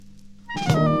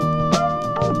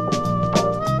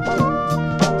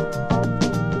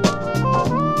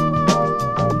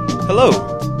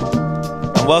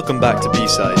Hello, and welcome back to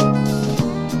B-Side.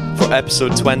 For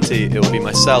episode 20, it will be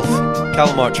myself,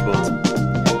 Callum Archibald,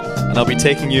 and I'll be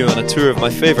taking you on a tour of my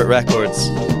favourite records,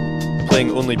 playing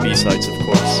only B-Sides, of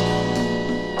course.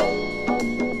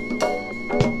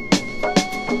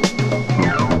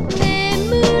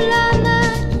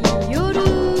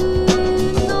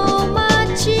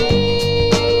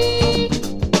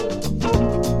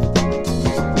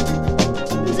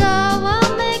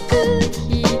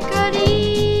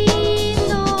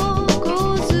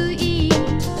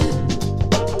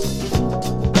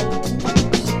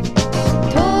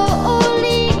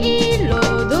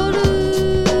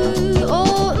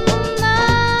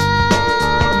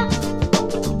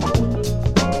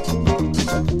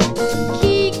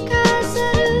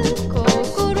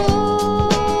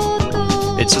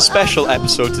 It's a special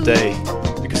episode today,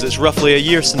 because it's roughly a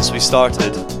year since we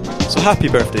started, so happy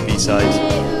birthday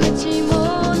B-Side.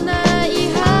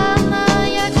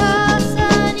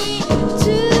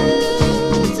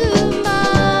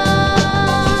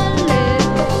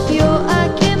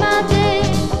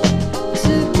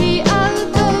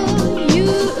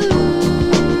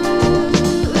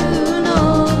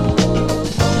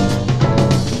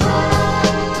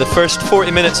 The first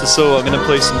 40 minutes or so I'm going to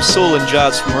play some soul and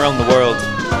jazz from around the world.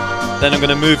 Then I'm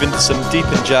going to move into some deep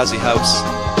and jazzy house.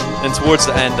 And towards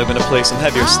the end I'm going to play some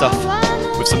heavier stuff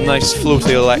with some nice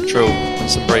floaty electro and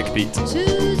some breakbeat.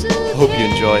 I hope you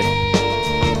enjoy.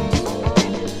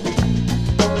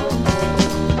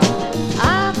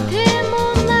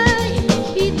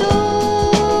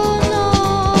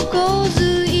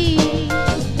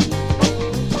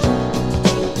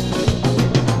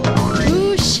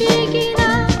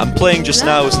 I'm playing just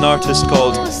now as an artist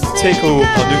called Teiko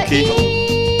Hanuki.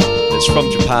 It's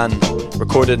from Japan,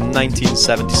 recorded in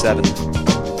 1977.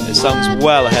 It sounds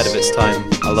well ahead of its time.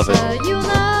 I love it.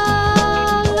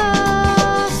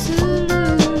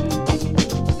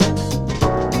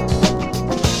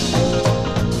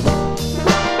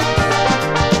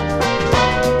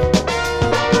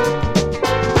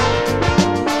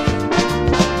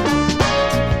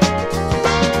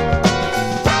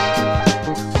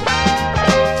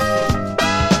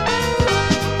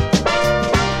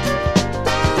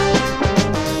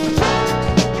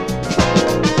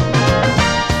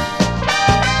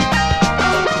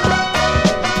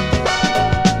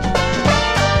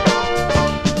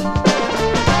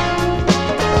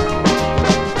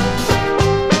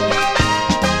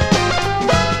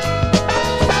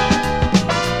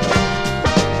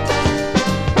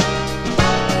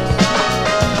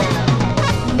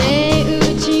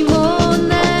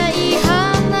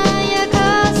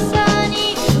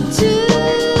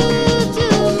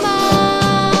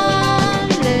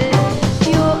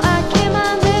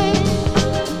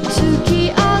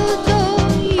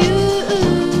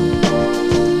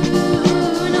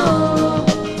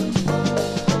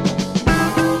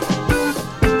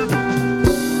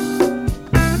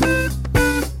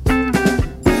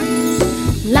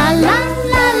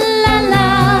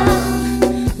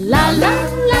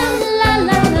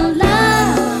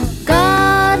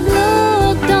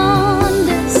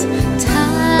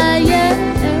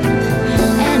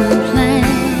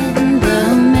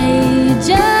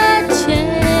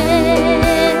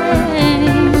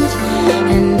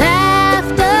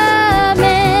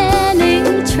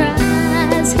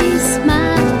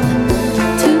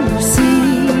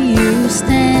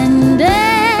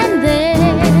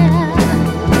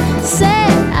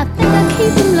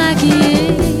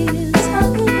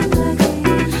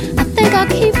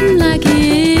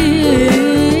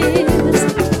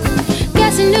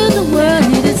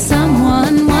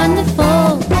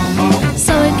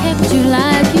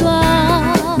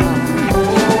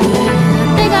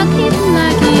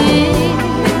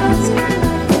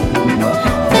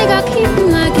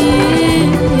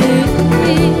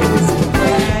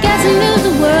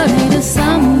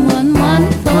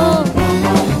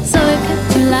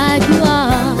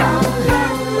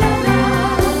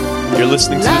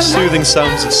 Listening to the soothing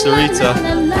sounds of Sarita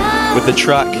with the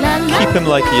track Keep Him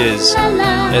Like He Is.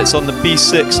 It's on the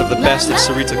B6 of the Best of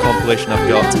Sarita compilation I've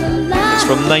got. It's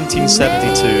from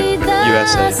 1972,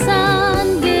 USA.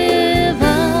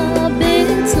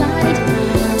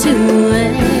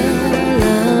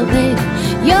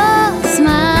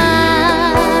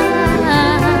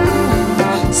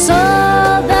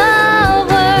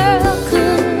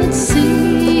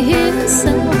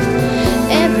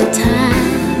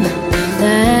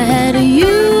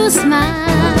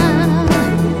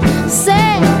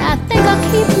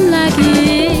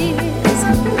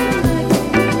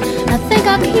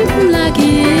 Keep him like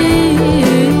he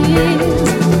is.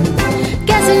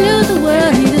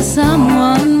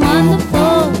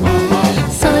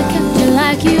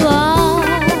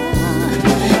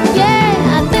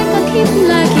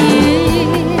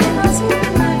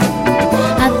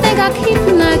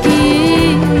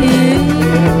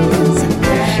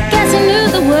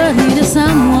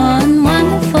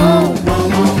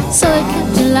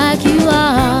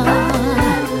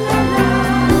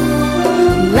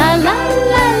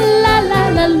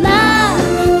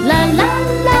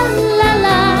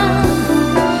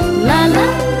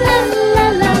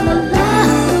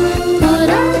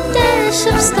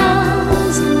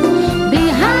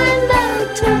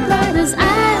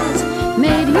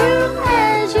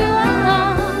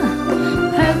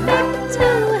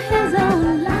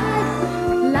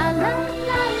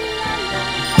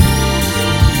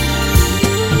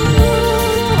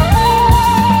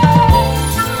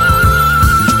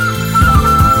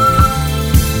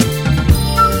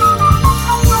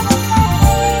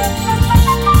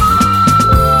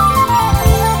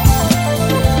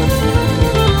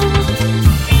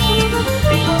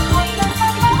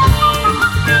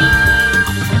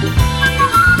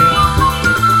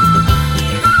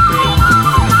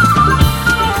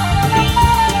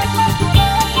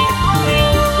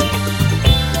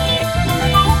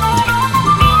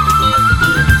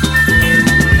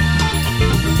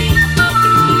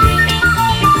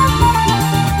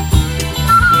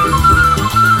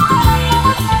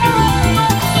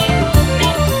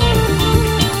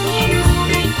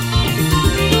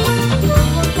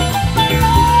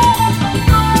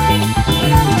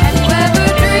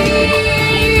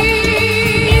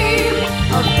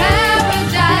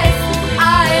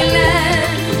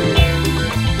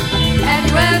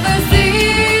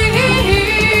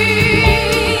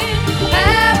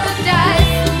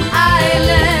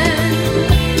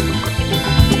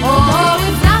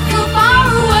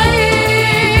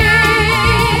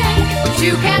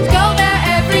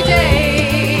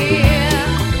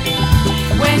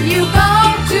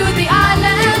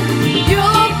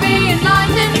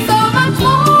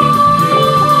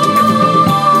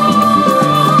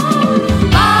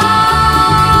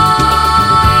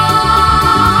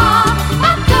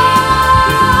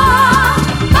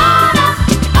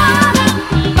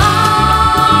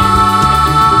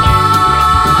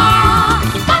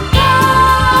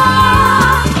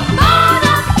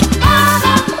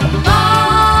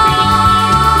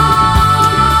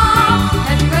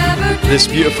 This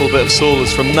beautiful bit of soul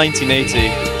is from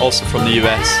 1980, also from the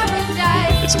US.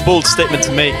 It's a bold statement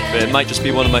to make, but it might just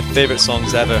be one of my favourite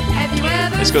songs ever.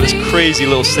 It's got this crazy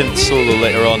little synth solo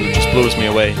later on that just blows me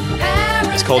away.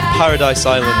 It's called Paradise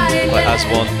Island by As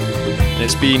One, and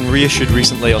it's been reissued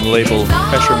recently on the label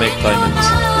Pressure Make Diamonds.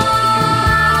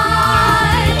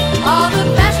 All the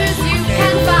pleasures you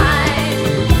can find,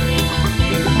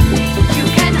 you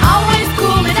can always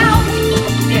cool it out.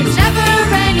 There's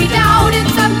never any doubt,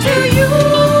 it's up to you.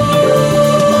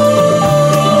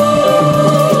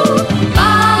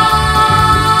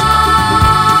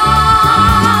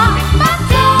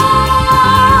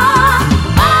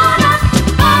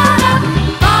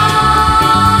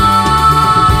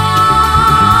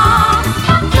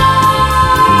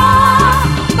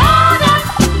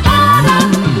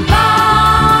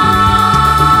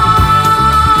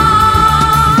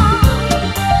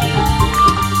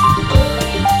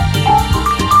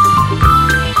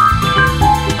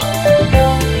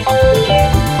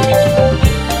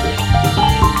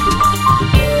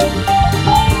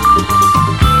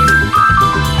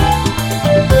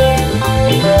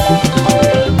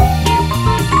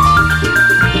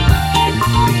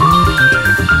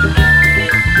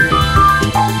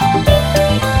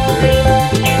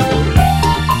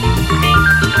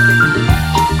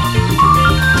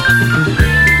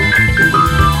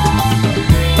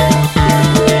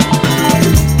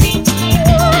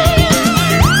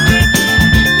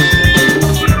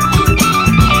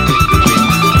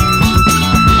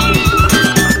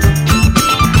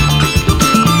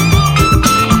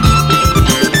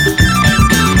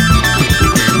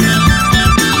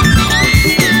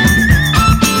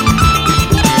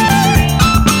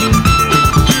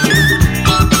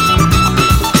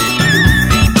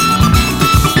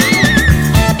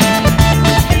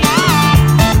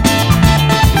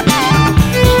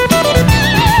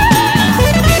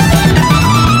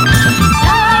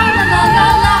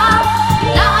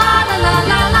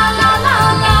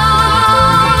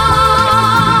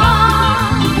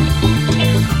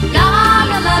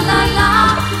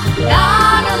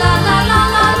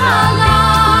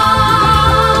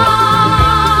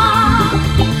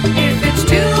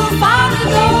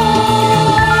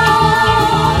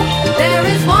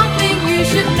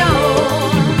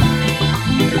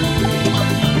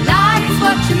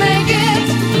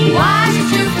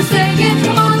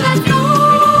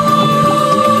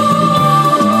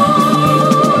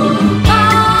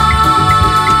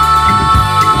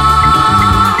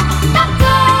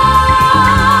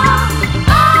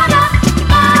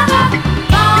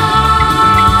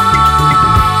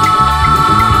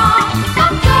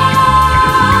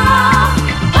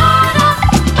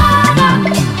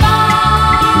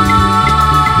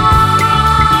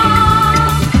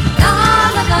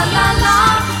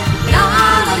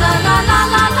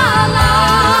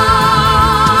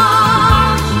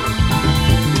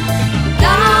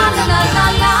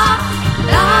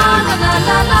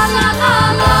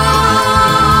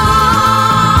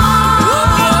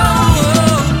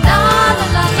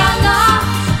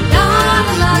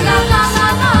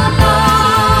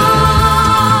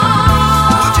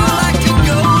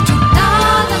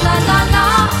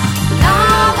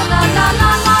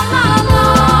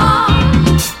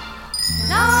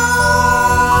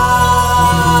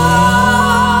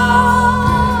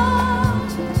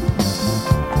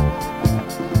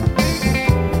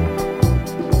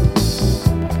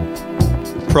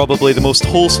 Probably the most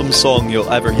wholesome song you'll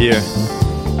ever hear.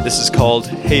 This is called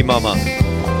Hey Mama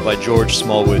by George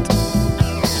Smallwood.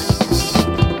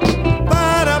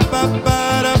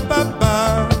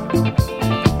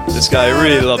 This guy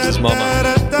really loves his mama.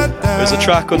 There's a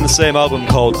track on the same album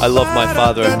called I Love My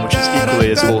Father, which is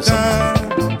equally as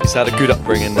wholesome. He's had a good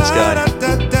upbringing, this guy.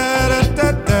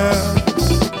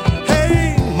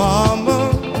 Hey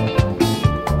mama,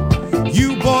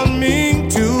 you brought me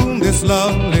to this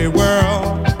lovely world.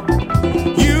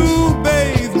 You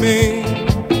bathed me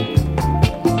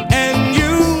and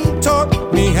you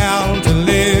taught me how to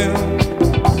live.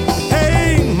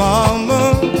 Hey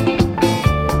mama,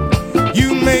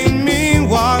 you made me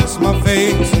wash my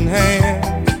face and hands.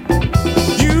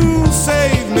 You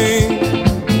saved me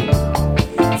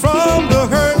from the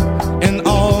hurt and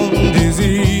all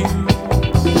disease.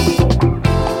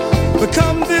 But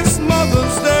come this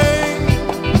Mother's Day,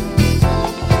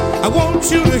 I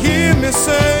want you to hear me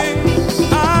say,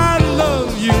 I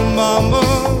love you, mama.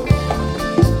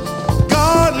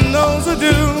 God knows I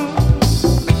do.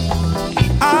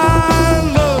 I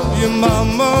love you,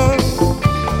 mama.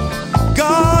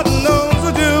 God knows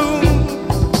I do.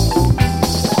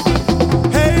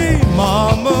 Hey,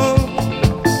 mama,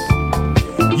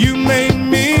 you made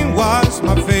me wash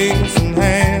my face and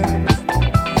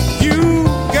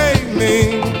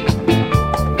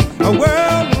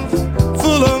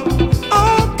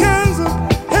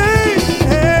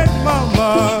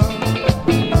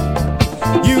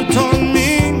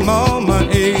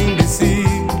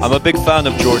big fan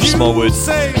of George Smallwood.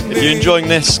 If you're enjoying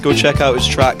this, go check out his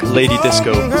track Lady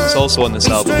Disco. It's also on this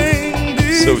album.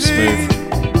 So smooth.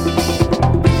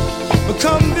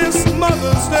 Come this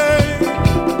Mother's Day,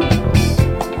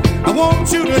 I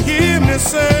want you to hear me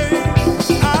say,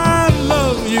 I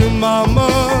love you, Mama.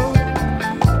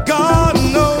 God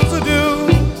knows I do.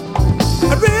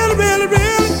 I really, really,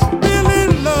 really, really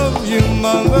love you,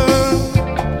 Mother.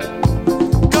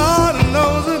 God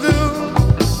knows I do.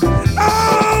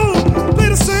 Oh, play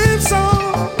the same song.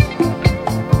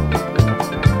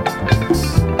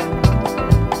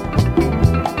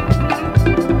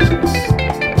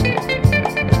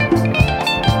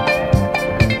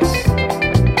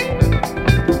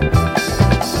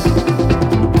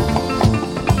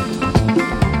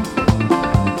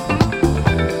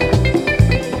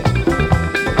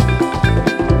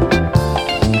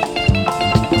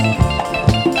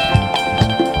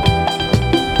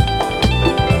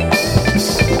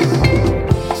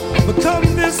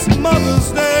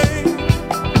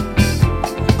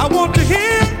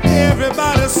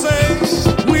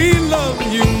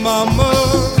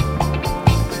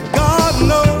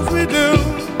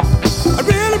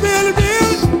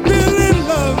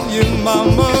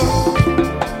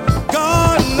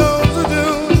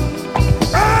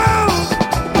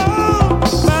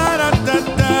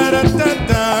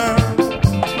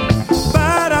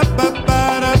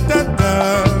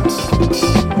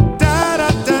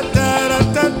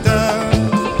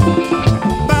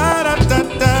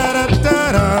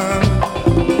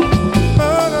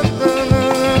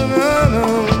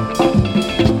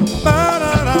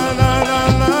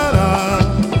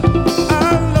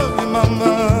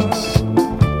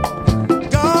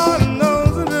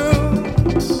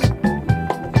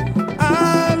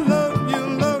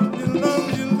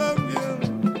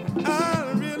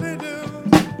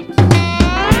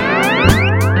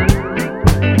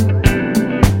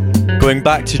 Going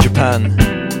back to Japan,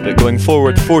 but going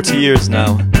forward 40 years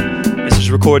now. This was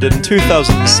recorded in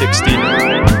 2016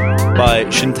 by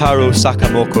Shintaro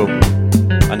Sakamoko,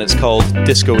 and it's called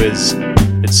Disco Is.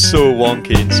 It's so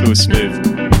wonky and so smooth.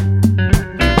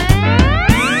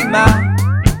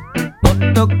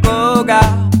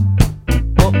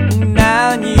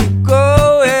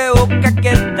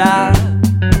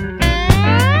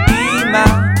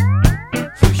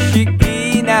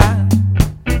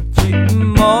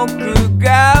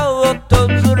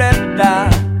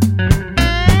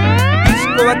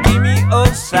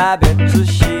 差別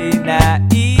しない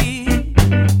デ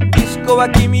ィスコは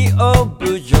君を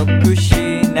侮辱し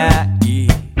ないディ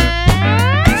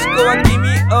スコは君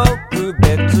を区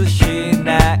別し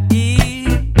ないデ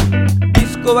ィ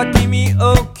スコは君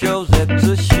を拒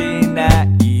絶しない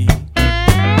今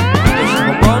年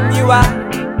も盆には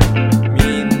み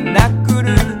んな来る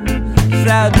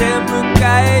さあで迎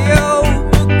えよう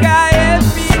迎え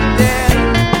みて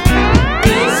デ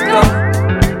ィスコ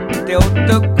って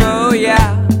男や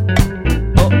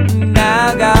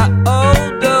女が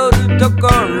踊るとこ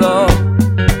ろ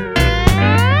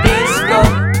ディスコ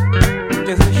って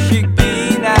不思議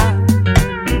な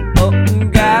音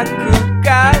楽か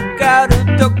かる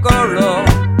ところ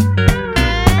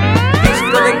ディス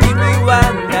コで君は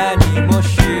何もし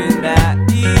ない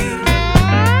デ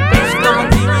ィスコも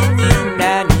君に何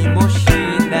もし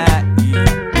ないデ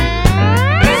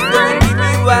ィスコで君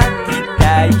は期待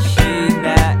しな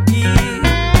いデ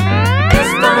ィス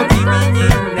コも君に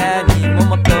何も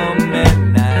求め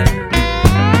ない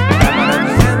たまらぬ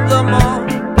先祖も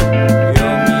よ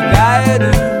みがえる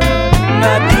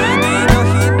祭りの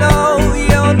日の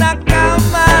夜中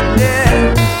まで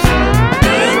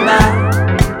今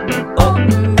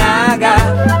女が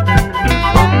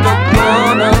男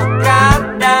の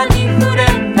肩に触れ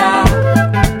た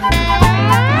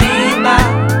今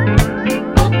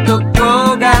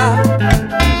男が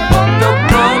男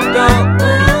と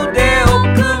腕を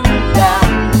組んだ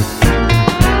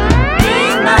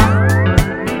今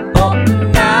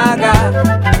女が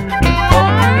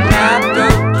女と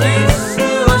キス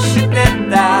をして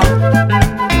た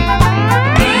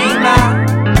今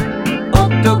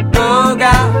男が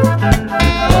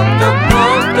男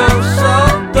と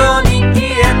外に消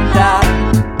えた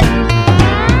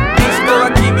ディスコは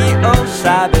君を差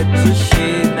別し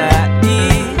ないデ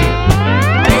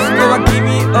ィスコは君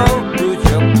を侮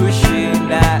辱し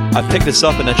ない I picked this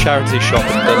up in a charity shop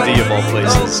in Dundee of all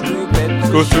places.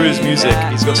 Go through his music,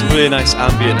 he's got some really nice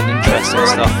ambient and interesting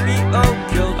stuff.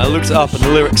 I looked it up and the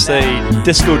lyrics say,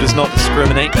 disco does not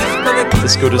discriminate,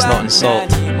 disco does not insult,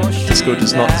 disco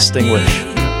does not distinguish,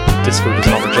 disco does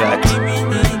not reject.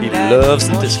 He loves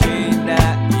the disco. デ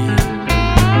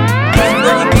ィス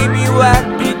コに君は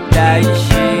期待し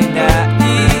な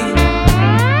い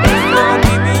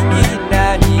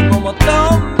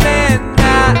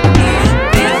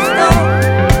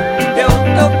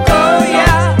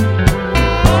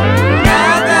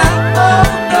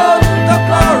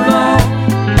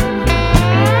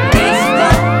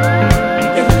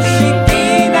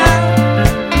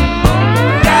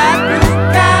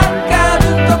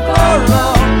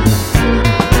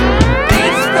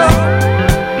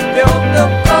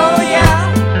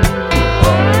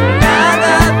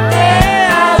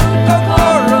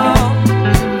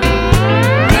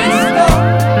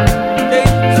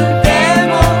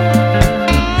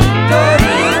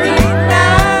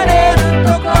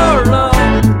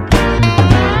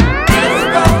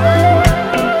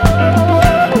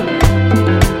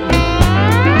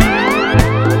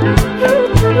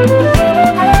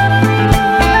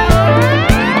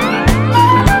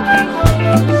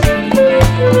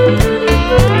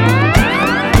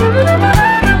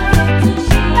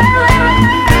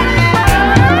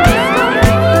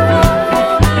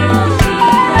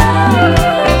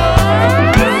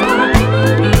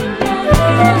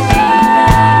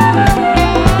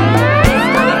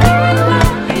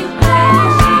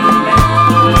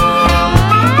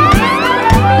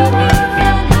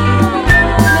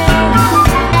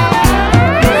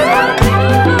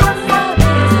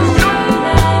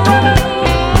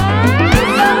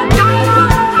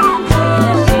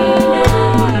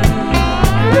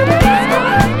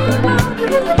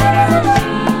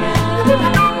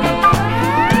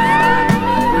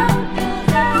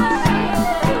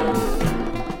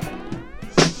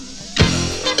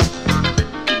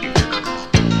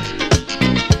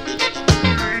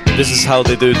This is how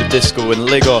they do the disco in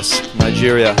Lagos,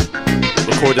 Nigeria.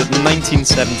 Recorded in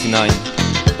 1979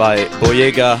 by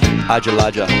Boyega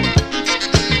Ajalaja.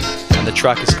 And the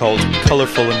track is called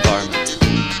Colourful Environment.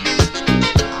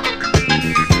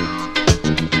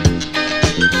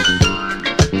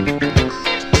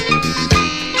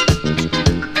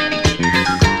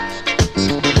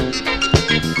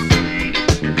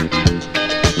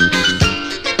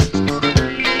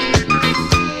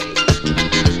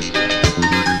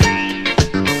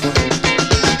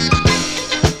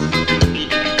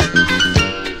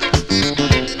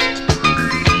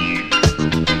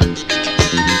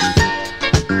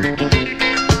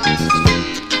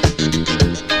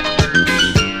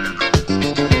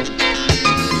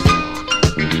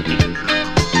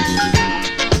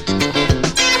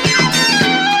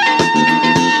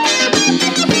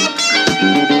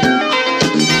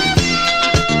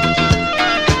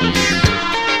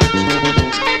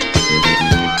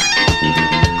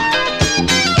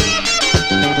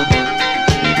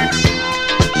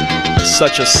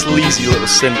 Such a sleazy little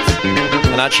synth.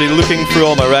 And actually looking through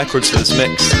all my records for this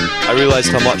mix, I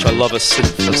realised how much I love a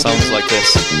synth that sounds like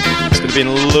this. It's going to be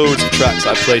in loads of tracks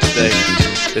I play today,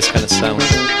 this kind of sound.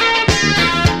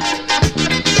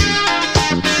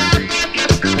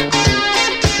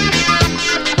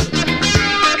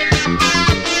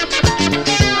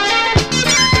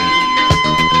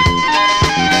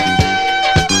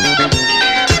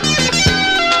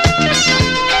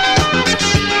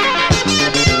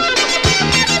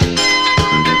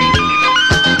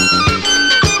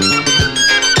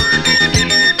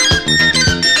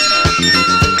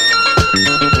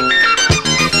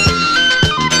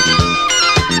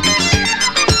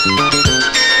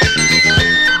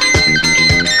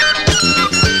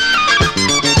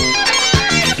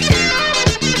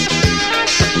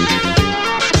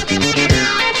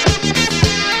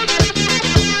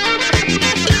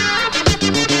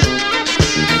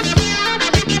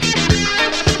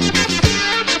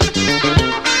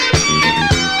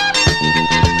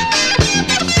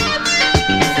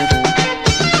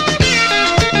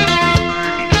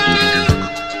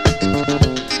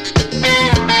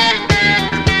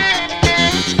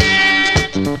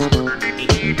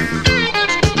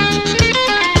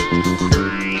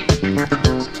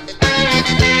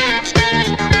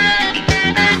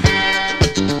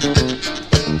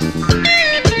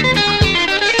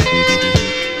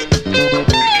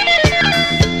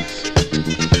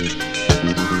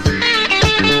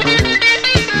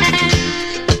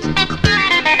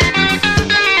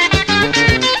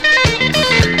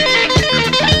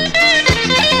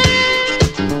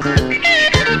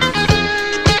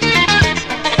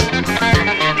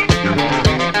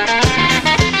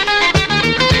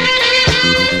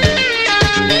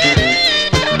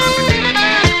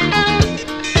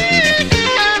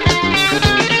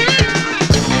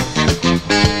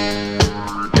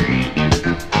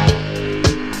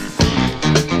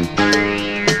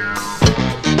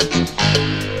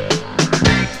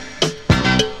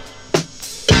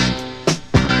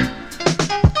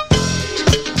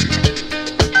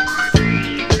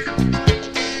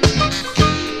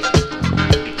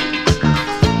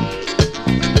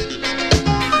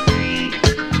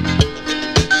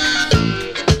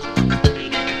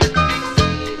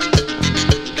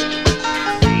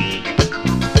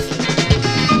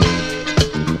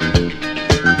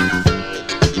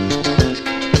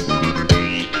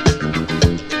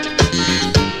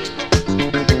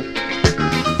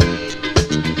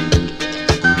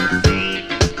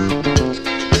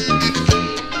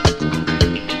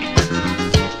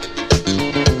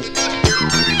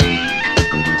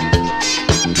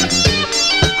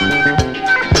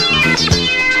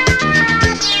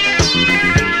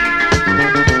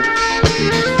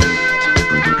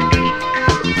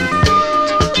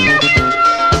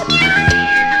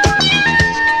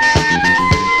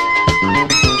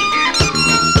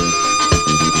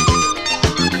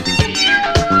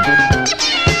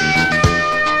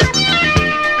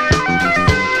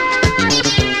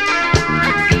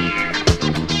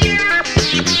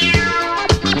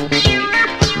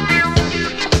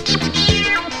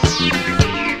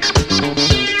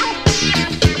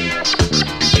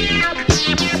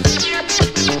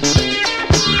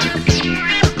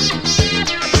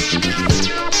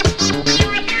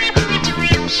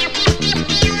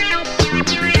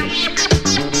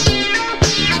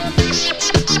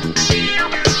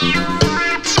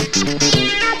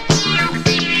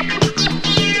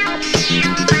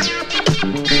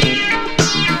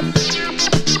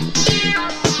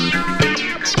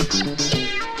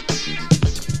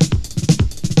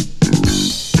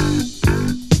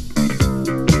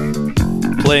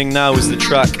 playing now is the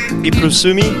track I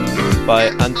Prosumi by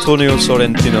Antonio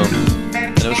Sorrentino,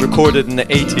 and it was recorded in the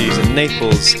 80s in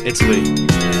Naples, Italy.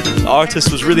 The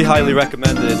artist was really highly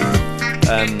recommended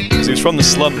because he was from the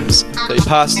slums, but he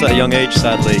passed at a young age,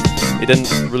 sadly. He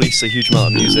didn't release a huge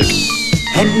amount of music.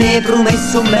 E mi hai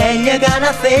promesso meglio che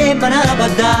una femmina può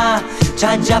dare. Ci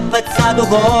ha già pezzato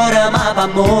cuore, ma per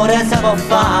amore si può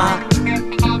fare.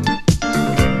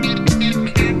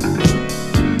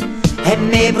 E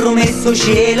mi hai promesso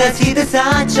cielo si ti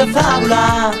saccia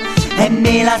favola. E mi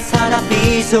hai lasciato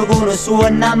appeso con il suo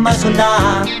nome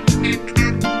suonare.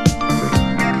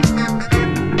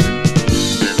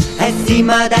 E sì,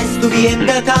 ma dai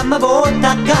stupiendo che mi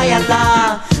porta a caia.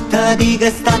 The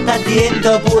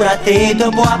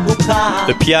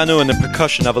piano and the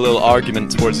percussion have a little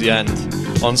argument towards the end.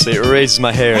 Honestly, it raises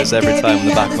my hairs every time on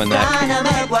the back of my neck.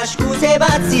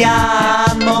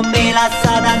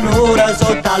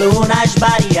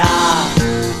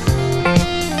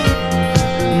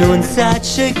 Non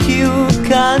saccio più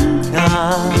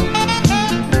cantare,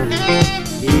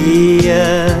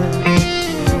 io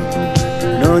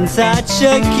non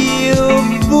saccio più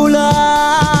volare.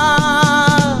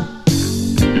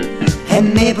 E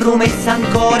mi hai promesso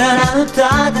ancora una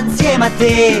nottata insieme a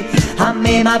te. A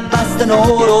me mi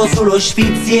bastano oro solo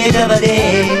sfizi da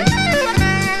vedere.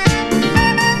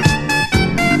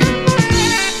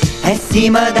 E sì,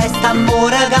 ma dai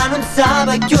st'amore che non sa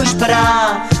più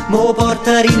sperare. Mo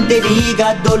porta in te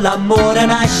viga dove l'amore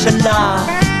nasce là.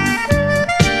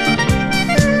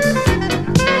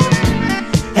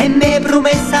 E mi hai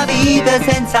promesso vita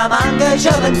senza manca ci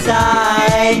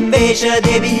pensare. E invece ti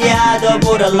hai pigliato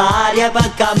pure l'aria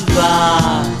per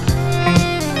campare.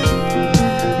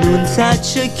 Non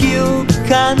saccio più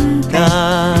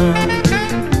cantare,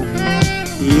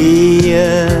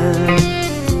 io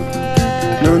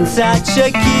non saccio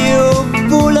più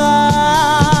volare.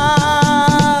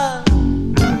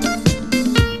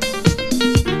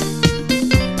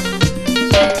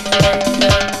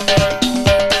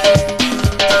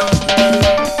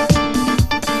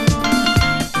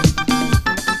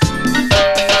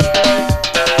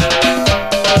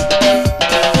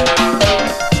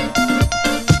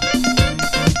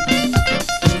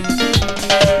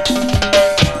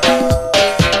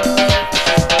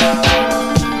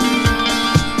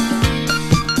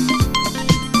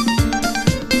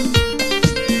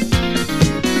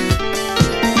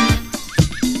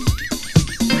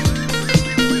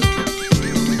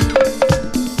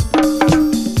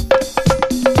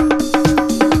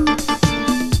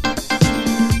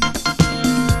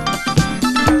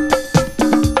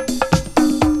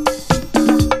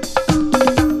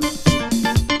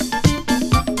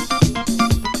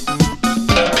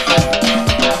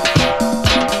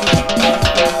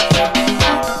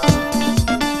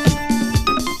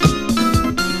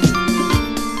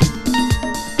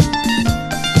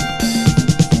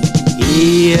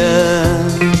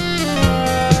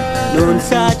 Non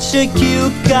saccio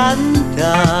più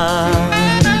cantare,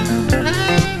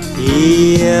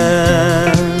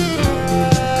 io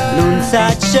non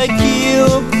saccio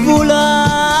più volare.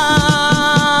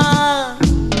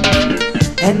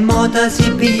 E mo ti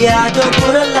sei pigliato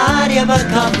pure l'aria per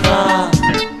campare.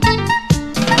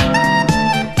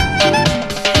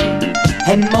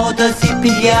 E mo ti sei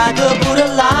pigliato pure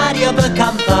l'aria per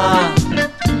campare.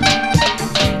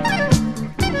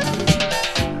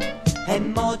 E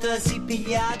mo ti sei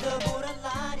pigliato pure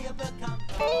l'aria per campare.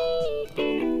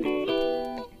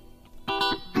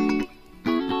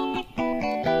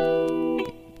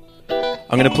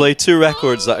 I'm going to play 2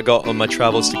 records that I got on my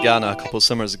travels to Ghana a couple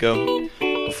summers ago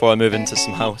before I move into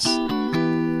some house.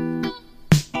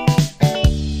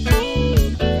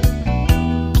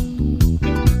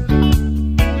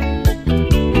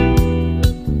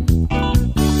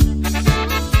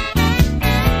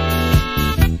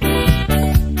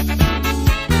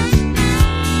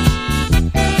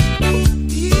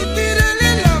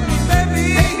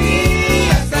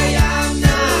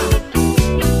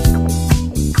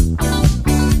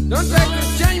 Don't try to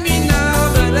change me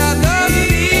now, but I love you.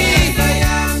 Yes, I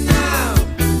am now.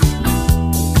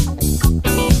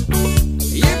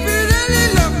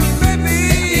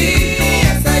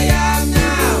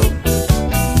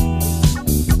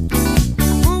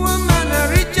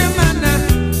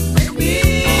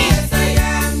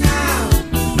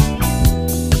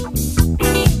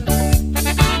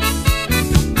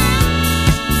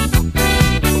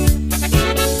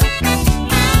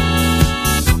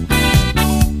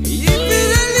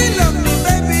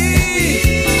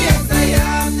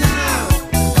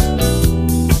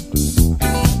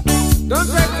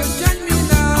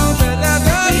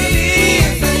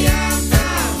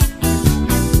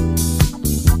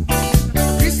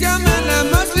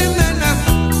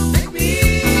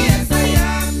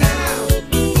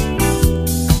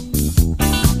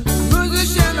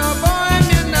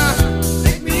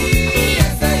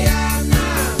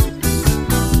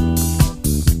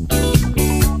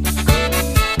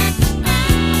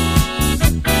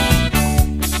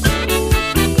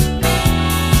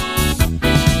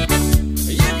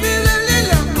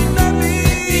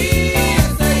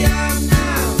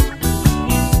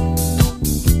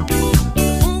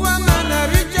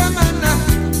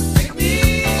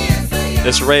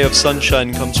 This ray of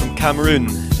sunshine comes from Cameroon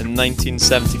in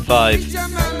 1975.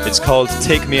 It's called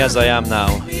Take Me As I Am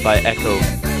Now by Echo,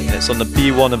 and it's on the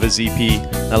B1 of his EP,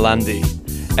 Nalandi.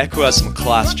 Echo has some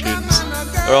class tunes.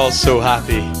 They're all so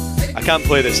happy. I can't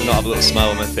play this and not have a little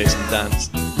smile on my face and dance.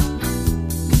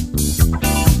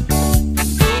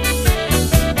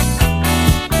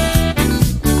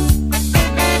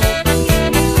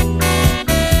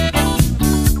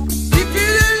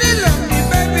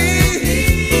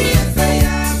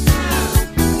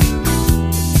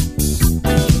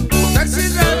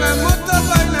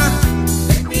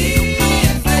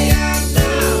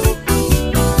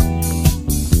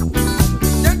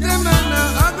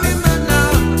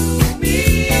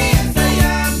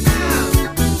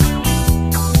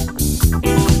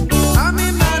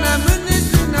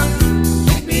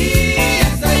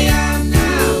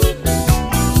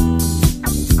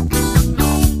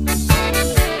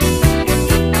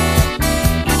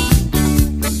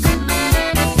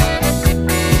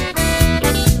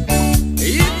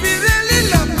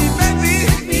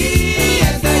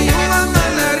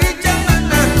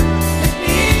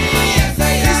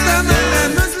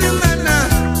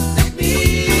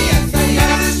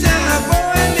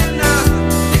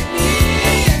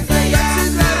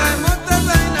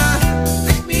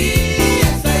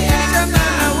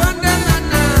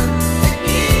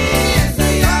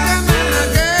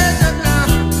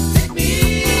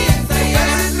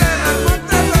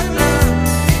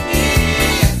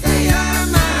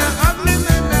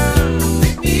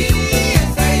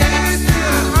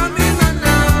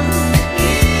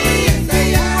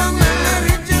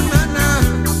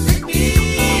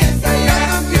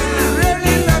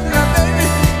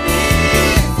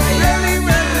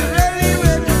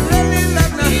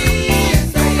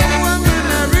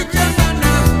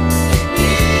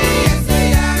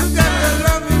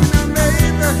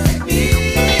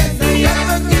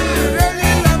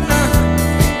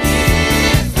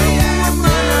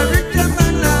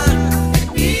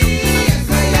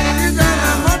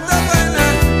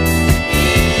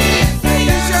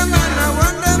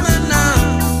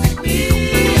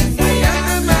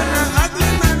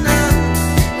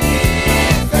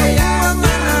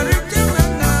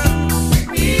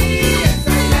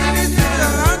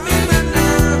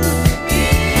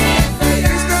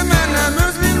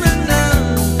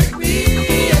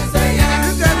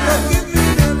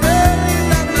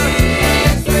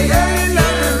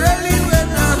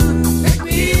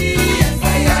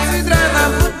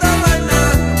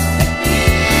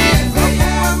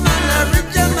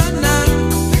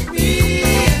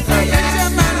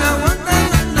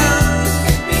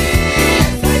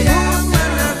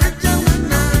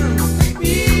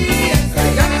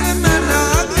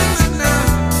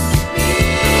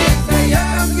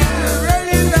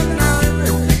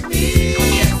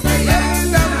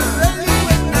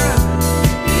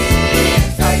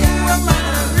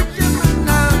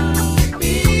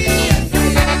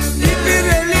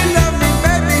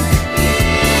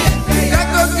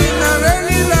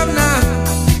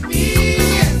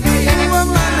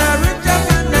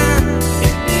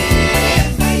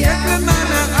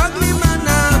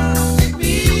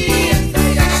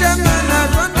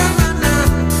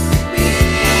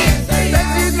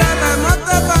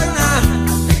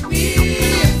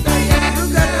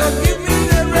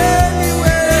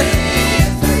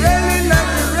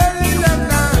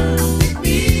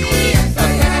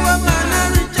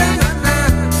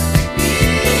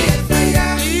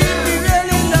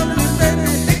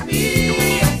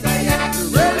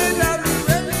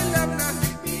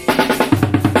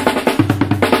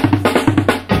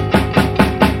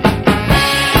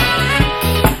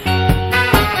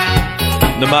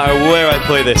 No matter where I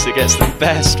play this, it gets the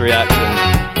best reaction.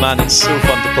 Man, it's so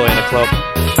fun to play in a club.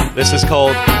 This is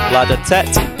called La de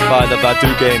Tête by the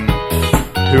Badu Game,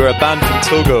 who are a band from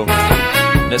Togo,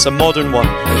 and it's a modern one.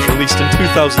 It was released in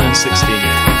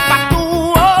 2016.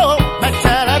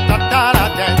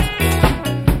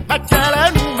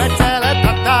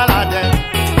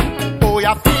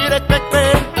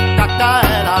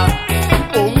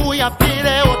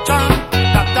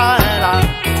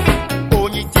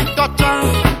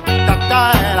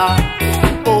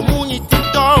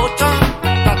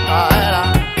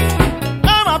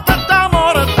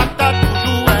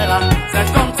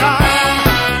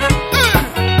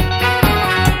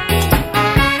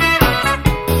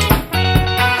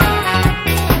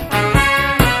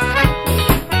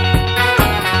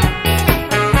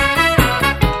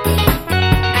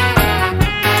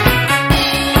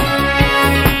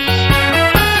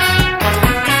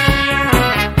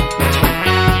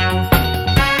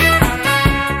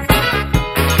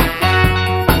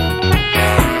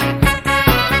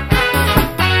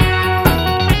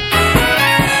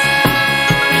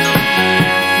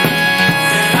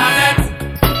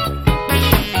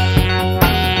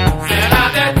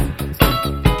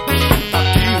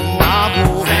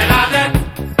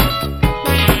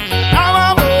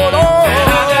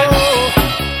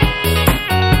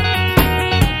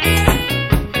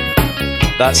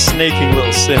 That snaking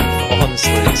little synth,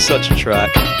 honestly, it's such a track.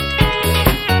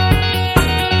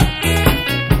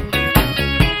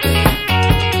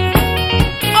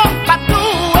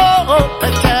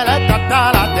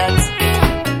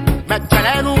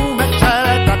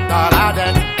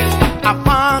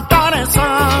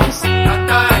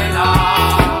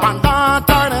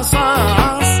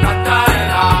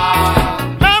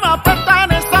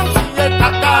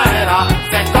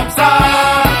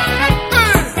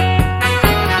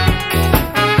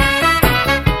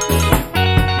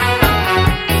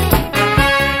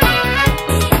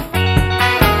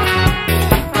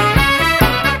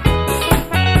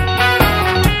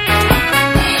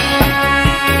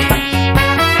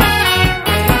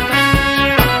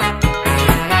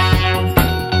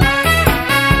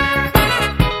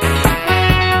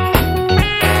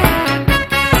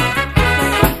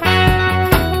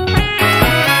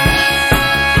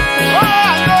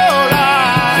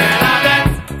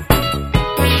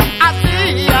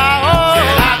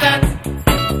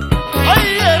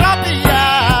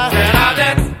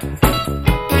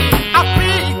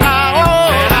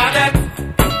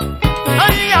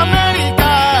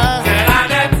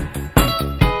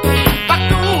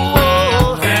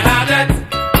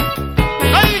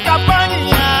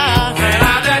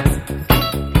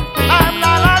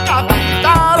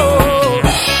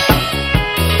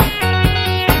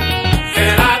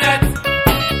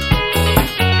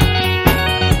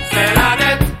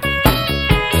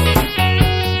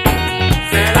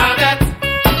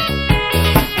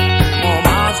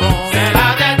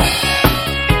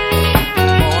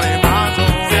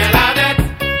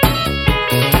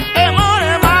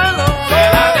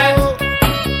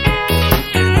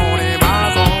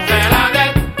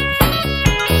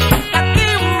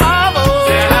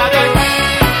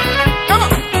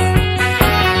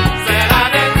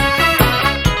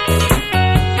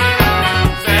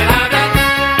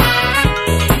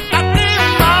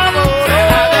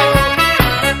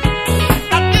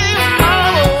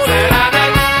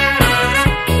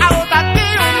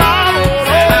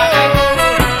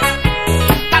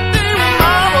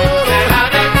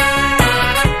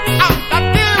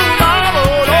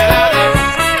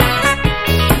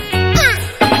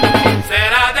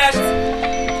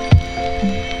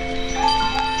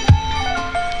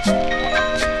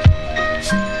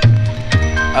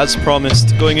 As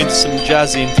promised, going into some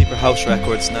jazzy and deeper house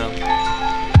records now.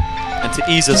 And to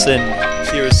ease us in,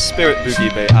 here is Spirit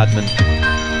Boogie by Admin.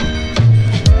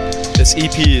 This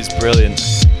EP is brilliant.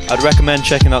 I'd recommend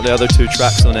checking out the other 2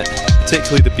 tracks on it,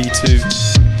 particularly the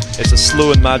B2. It's a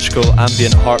slow and magical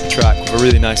ambient harp track with a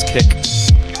really nice kick.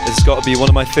 It's got to be one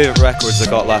of my favourite records I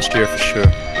got last year for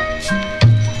sure.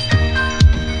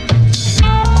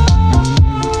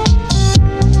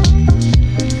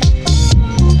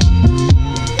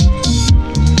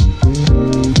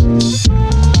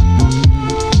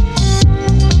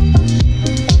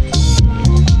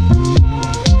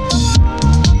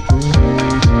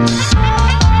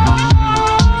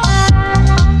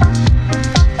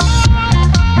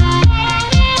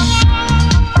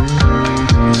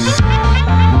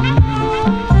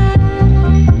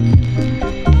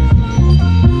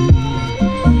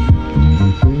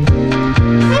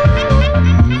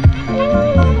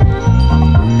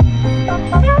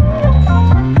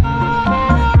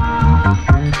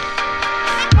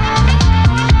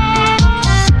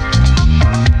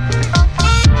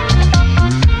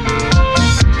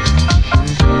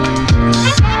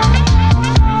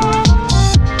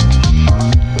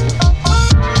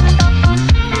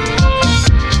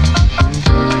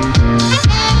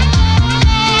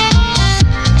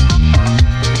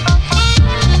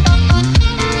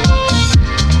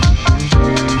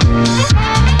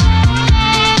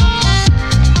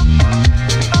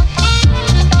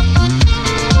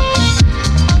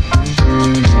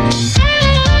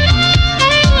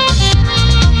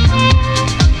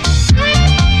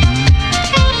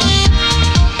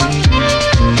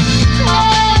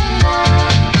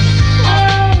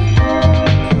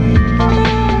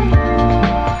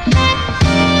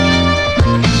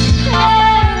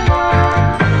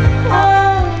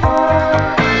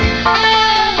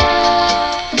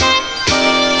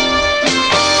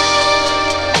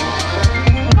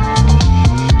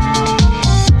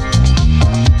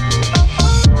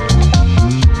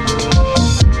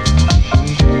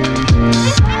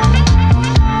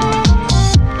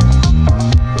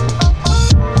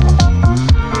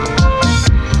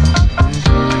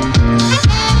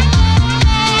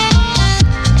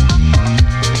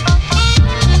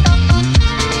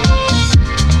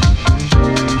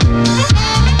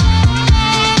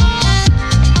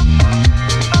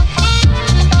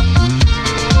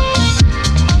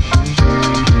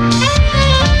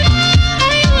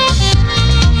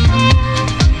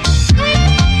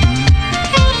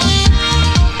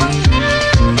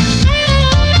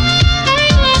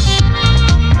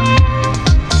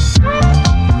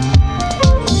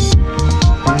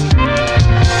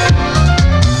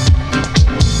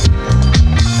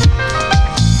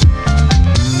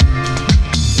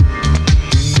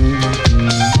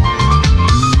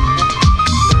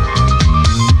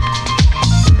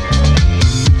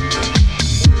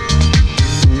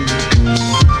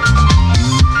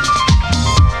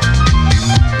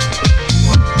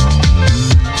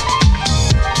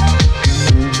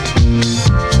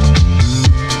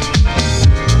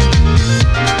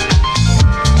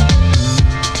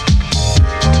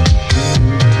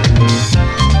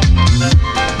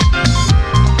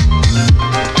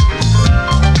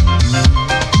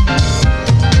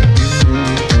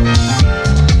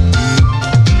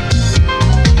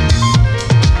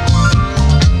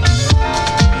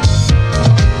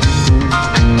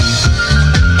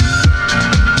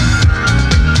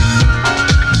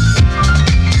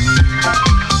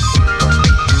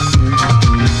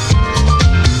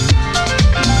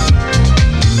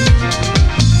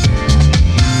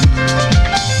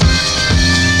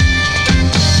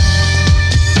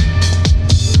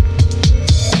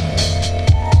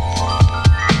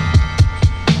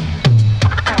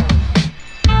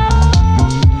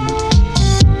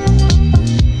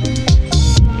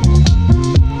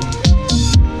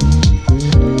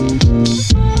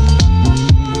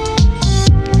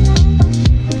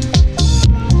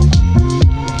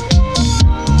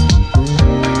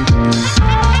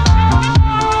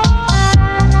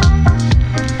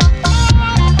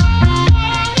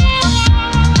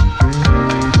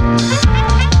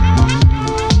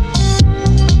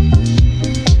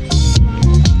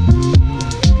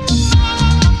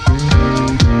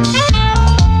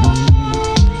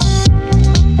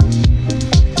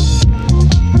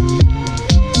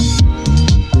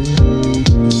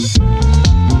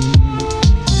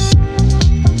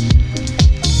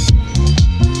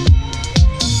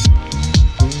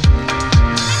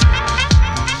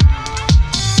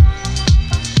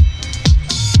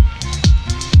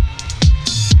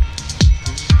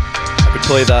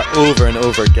 play that over and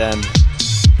over again.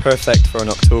 Perfect for an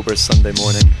October Sunday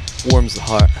morning. Warms the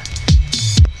heart.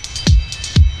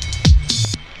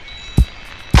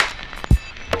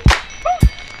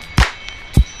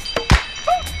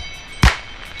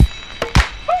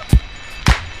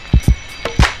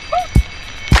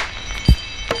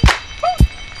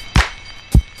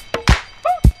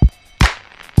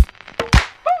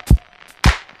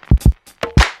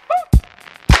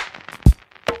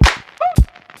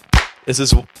 This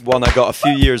is one I got a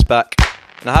few years back,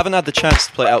 and I haven't had the chance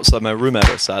to play it outside my room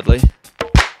ever, sadly.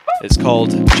 It's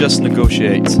called Just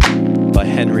Negotiate by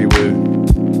Henry Wu.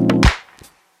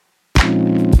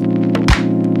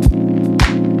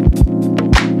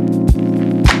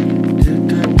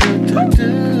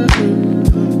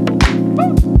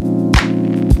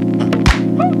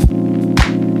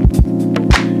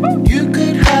 You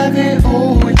could have it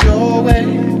all your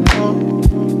way.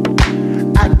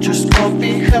 I just won't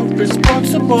be held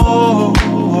responsible.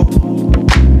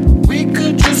 We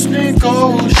could just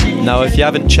negotiate. Now, if you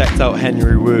haven't checked out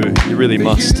Henry Wu, you really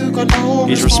must.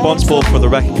 He's responsible for the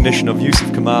recognition of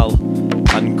Yusuf Kamal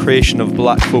and creation of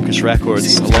Black Focus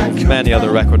Records, along with many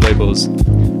other record labels.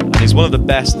 And he's one of the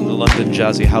best in the London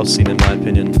jazzy house scene, in my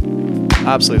opinion.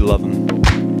 Absolutely love him.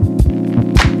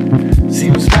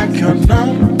 Seems like you're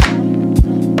numb.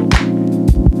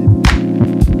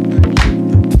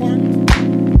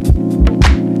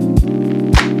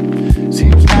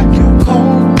 Seems like you're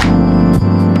cold.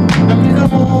 I think I'm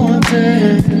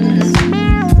haunted.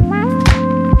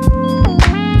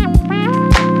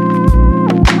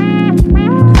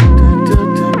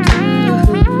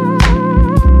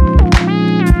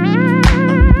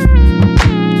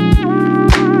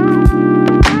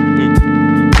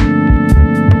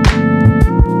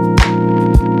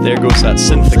 There goes that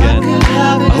synth again. I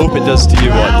hope it does to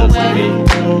you what it does to me.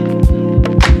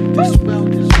 This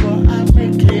world is what I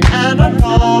make it, and I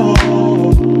know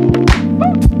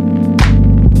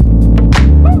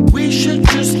we should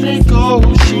just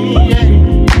negotiate.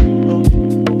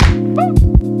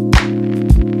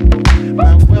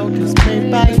 My world is made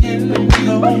by you and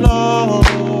you alone.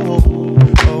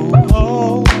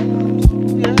 Oh,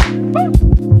 yeah.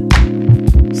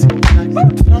 Seems like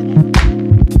you're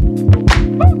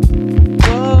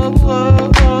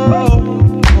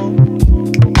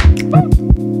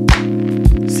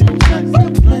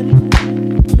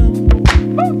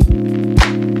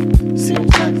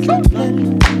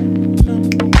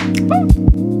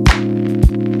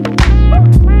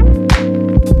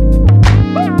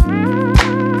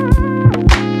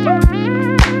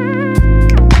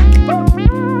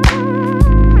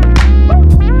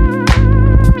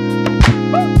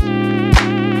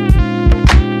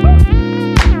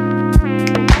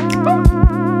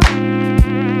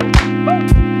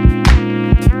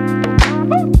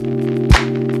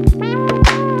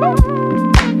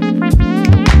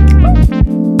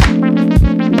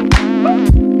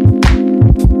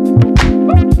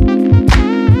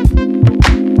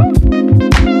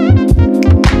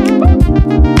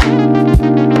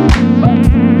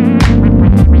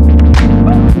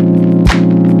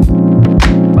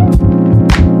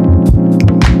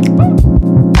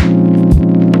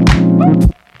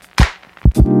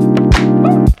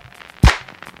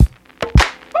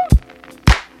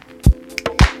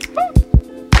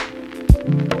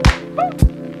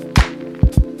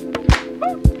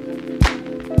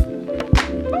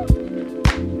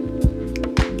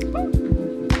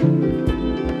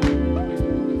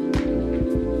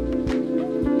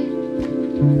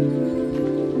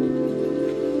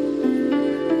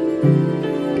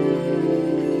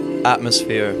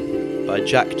Atmosphere by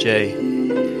Jack J.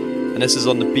 And this is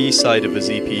on the B side of his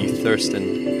EP, Thurston.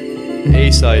 The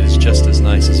A side is just as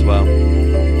nice as well.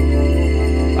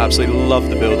 Absolutely love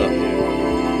the build up.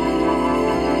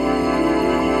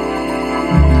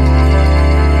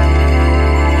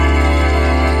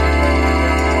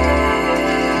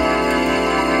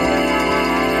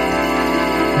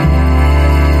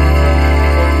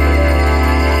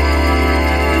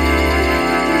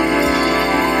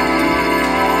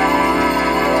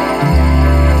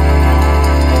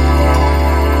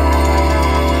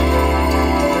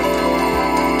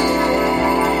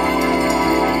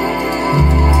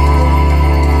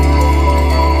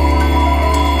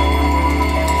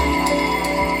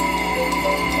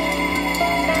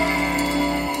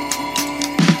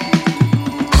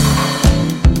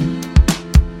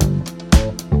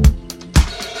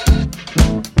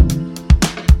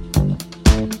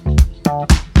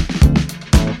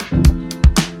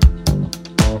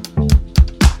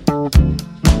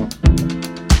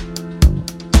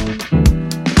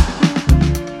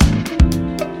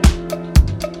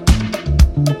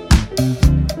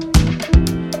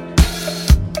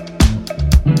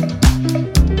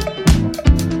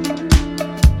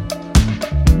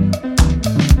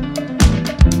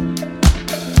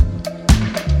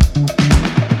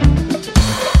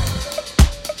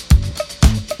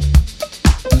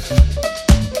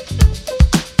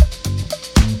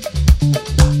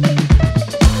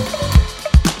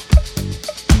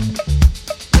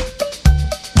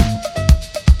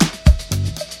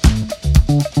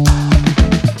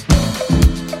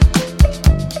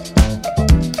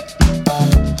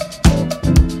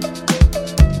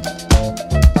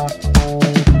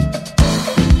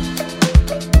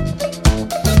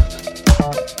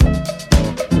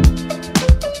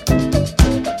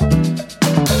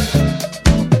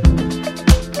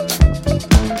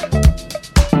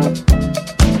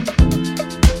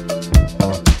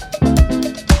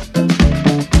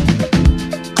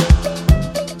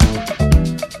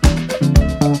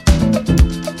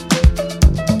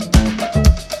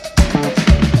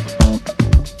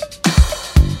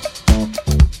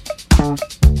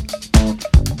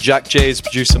 Jack J's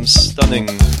produced some stunning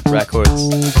records.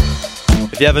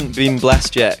 If you haven't been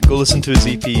blessed yet, go listen to his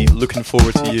EP Looking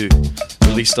Forward to You,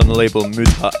 released on the label Mood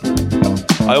Hut.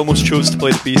 I almost chose to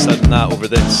play the B-side on that over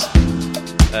this.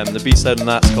 The B-side on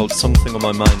that's called Something on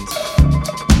My Mind.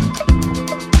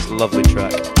 It's a lovely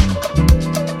track.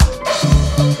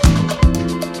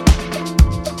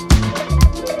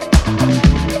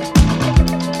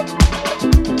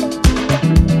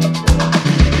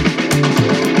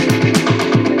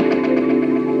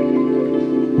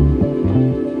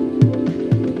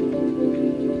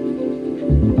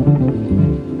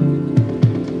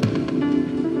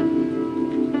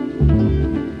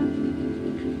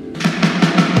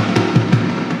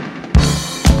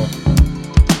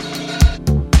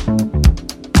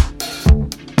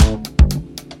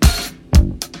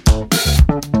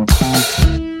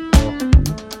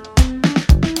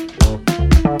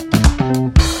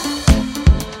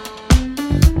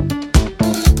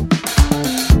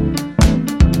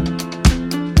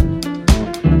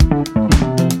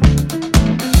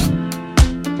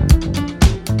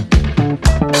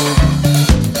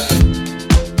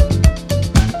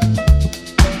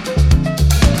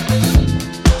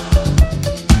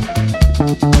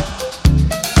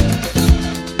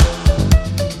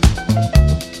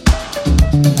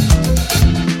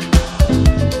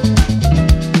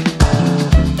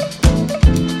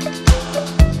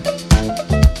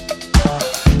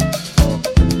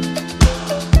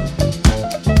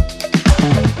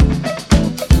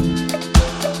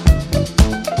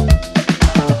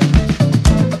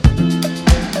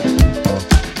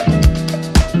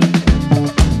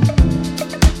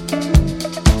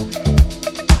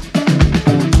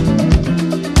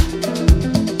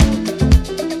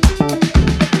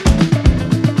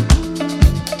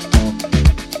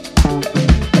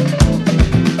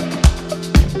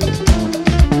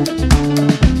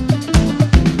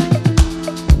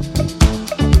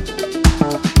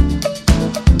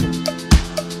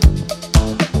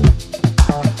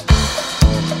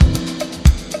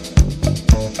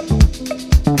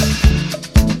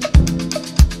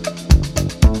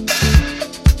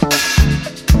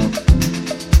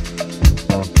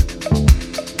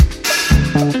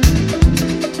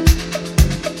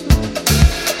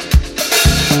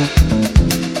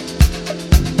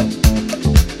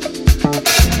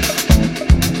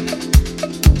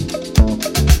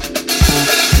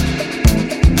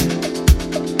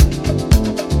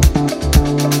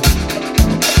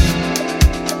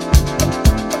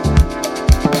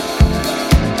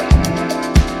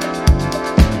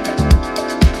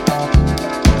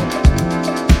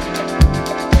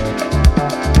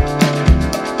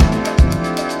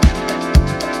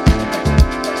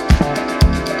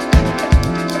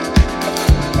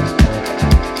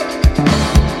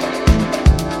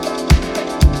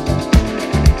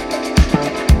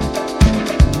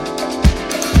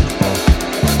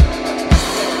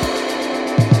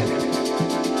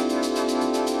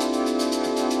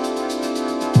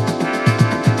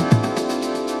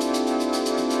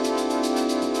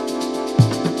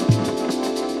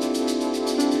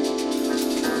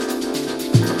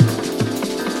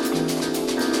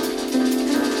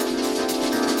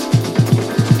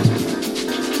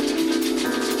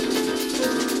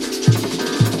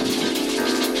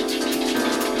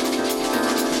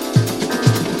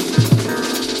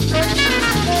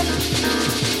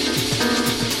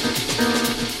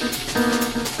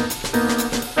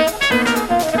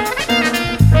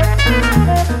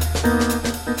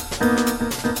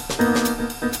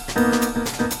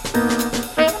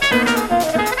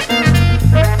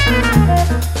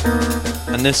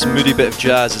 and this moody bit of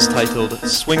jazz is titled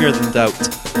Swinger Than Doubt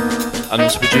and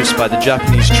was produced by the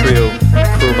Japanese trio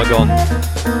Chromagon,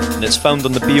 and it's found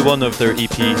on the B1 of their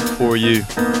EP For You.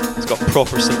 It's got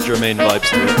proper St. Germain vibes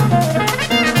to it.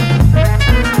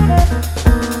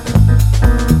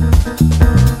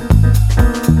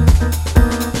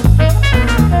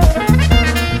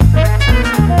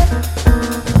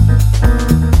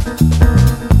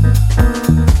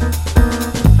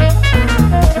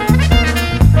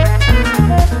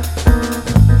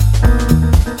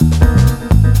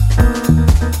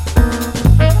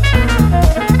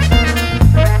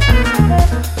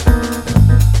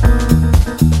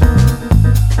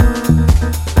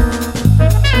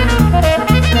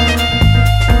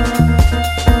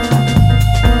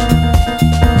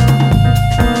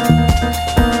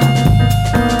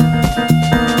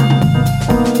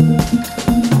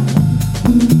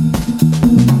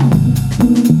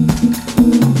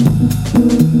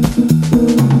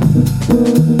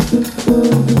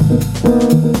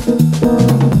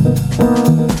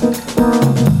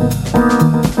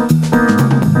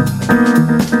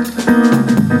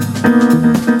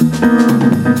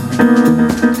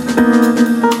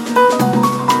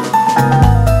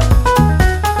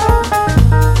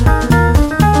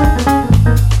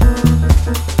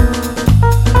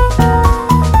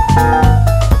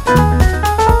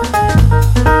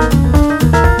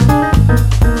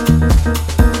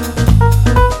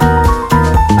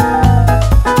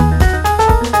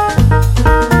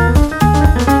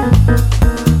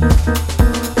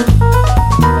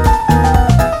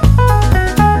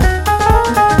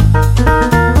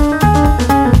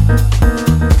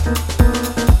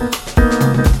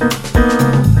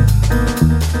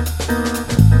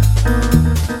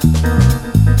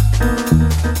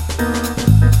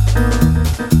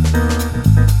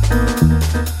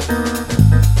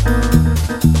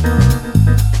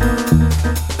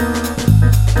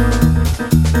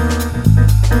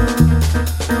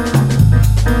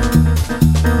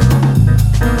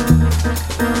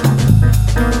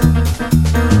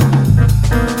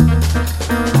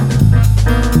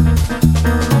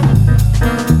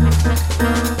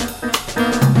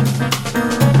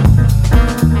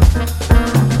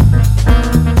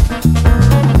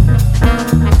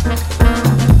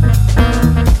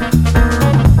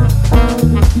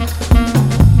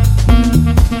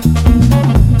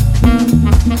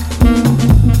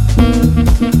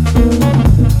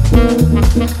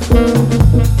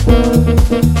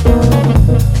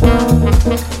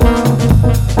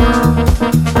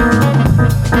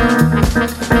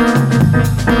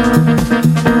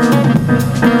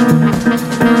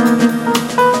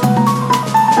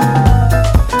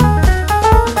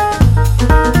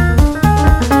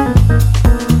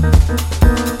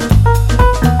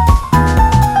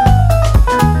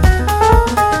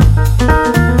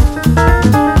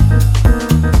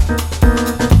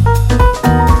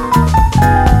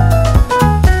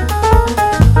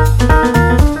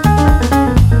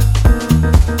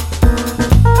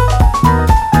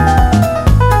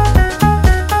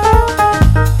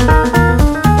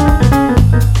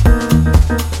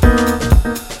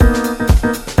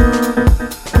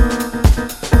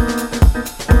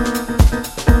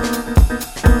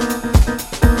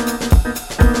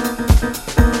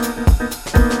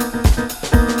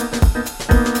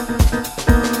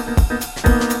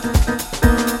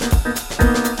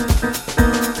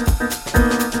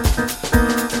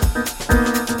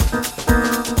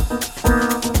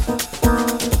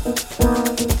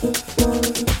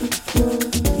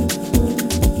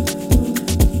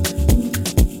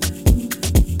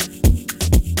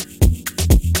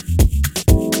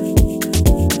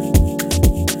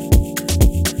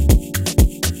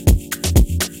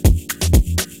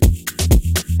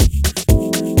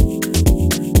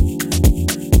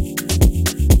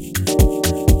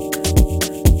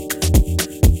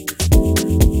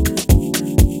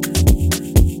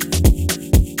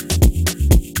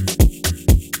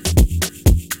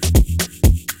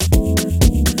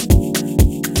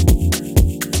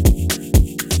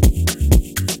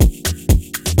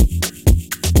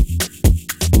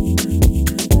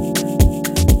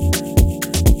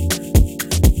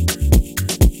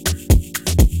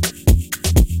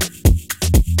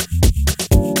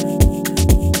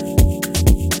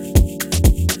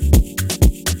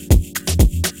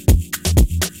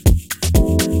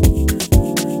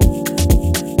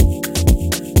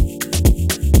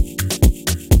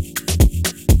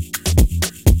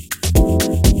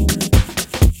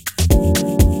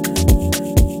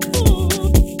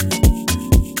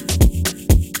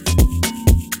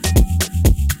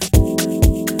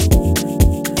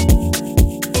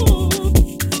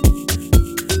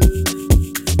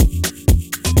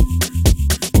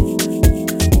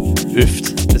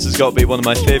 got to be one of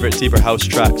my favourite deeper house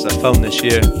tracks I found this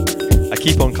year. I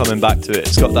keep on coming back to it.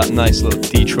 It's got that nice little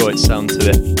Detroit sound to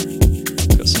it.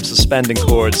 It's got some suspending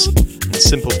chords, and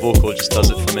simple vocal just does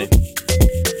it for me.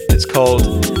 It's called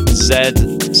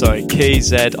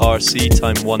KZRC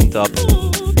Time 1 Dub,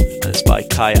 and it's by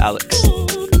Kai Alex.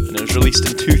 And it was released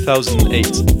in 2008,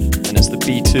 and it's the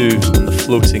B2 on the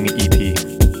Floating EP.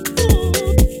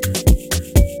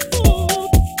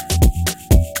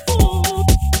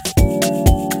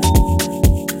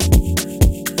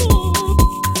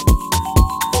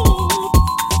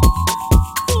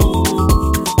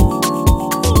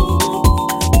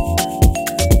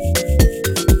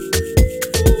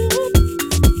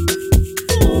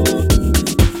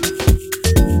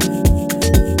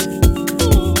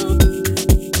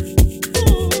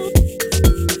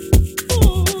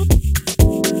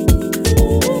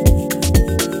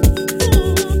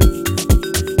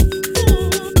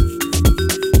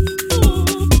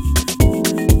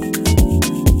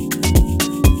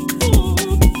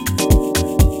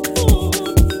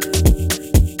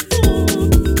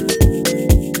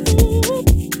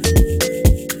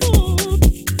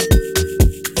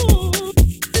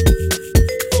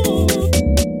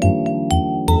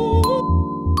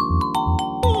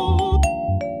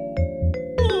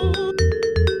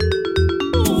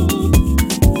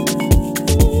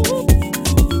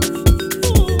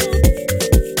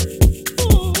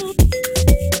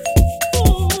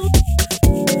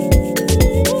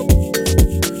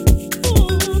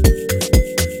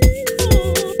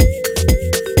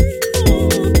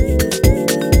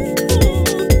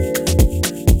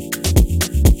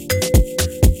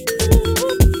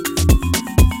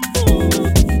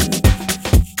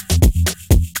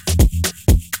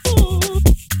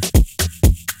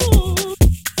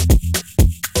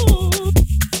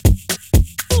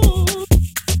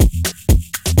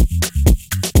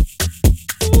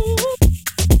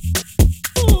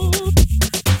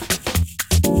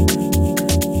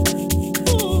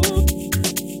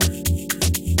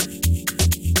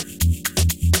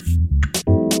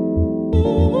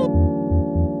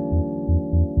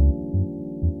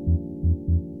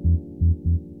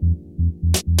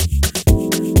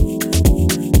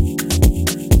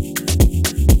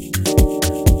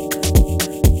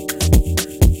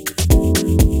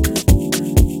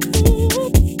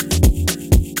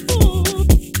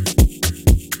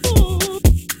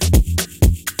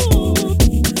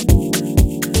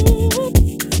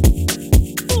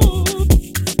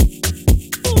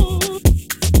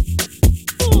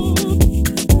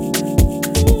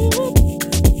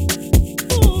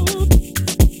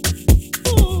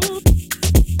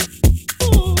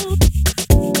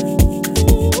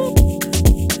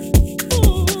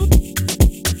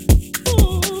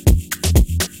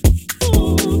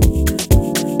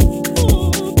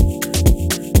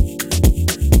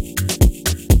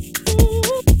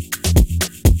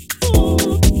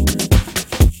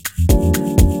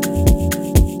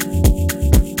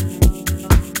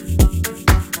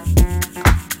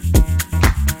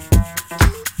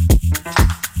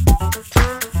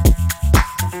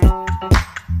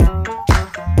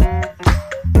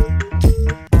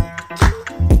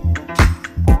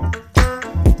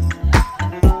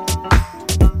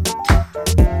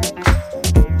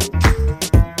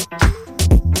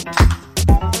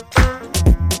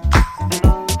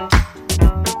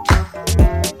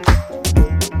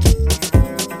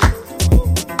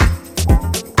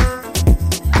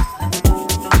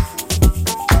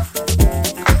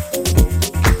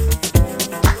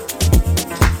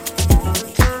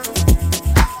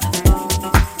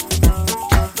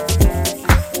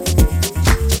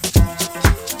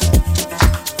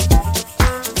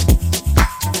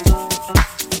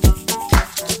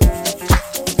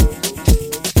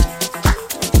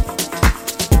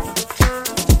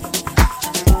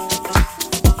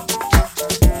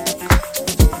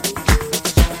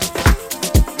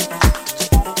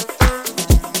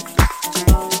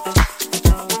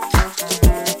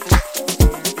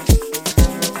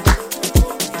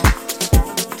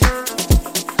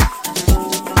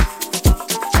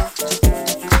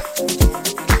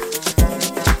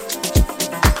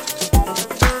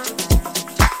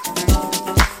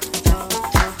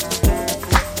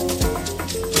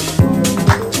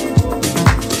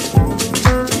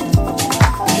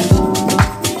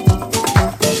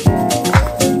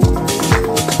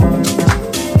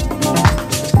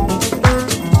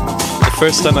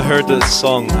 First time I heard this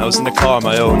song, I was in the car on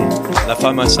my own, and I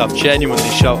found myself genuinely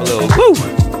shout a little woo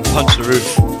and punch the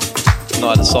roof. I've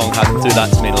not had a song had to do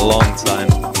that to me in a long time.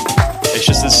 It's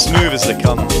just as smooth as they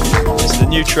come. It's the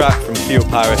new track from Theo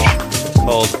Parrish,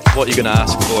 called What You Gonna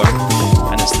Ask For,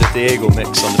 and it's the Diego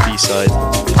mix on the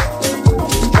B-side.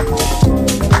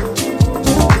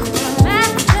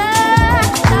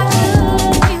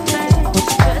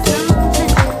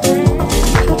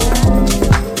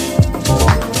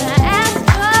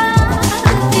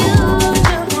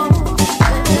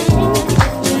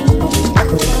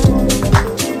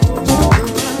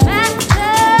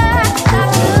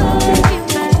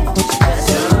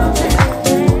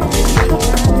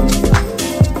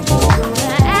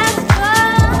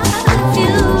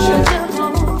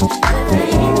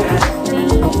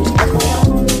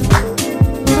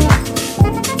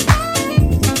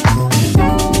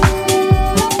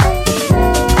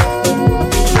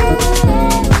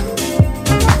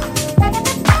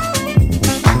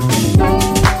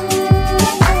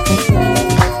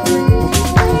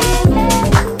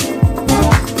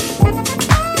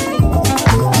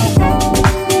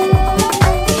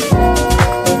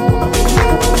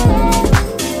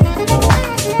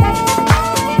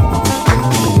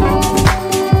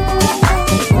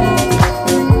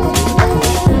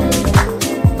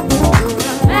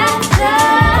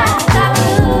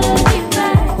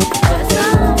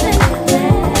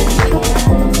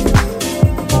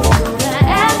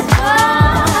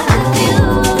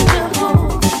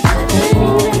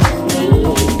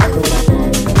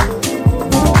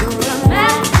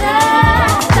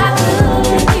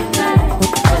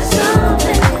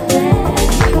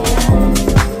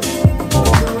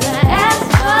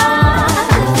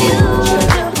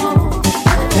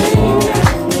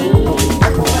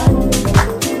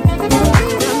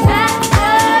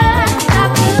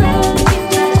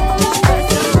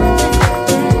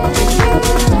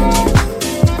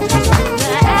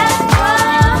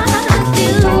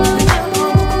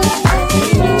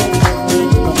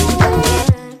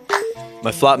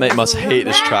 Flatmate must hate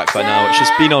this track by now. It's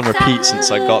just been on repeat since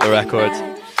I got the record.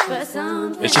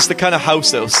 It's just the kind of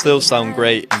house that'll still sound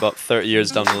great about 30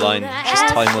 years down the line. It's just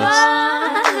timeless.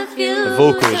 The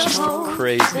vocal is just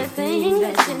crazy.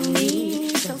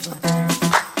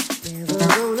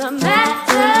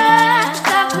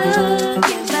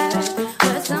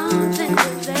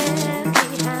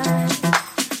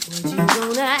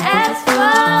 Ask for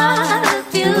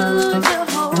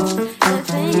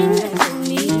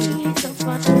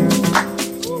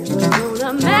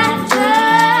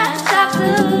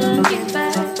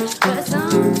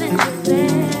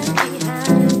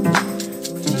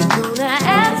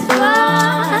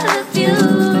the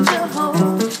future.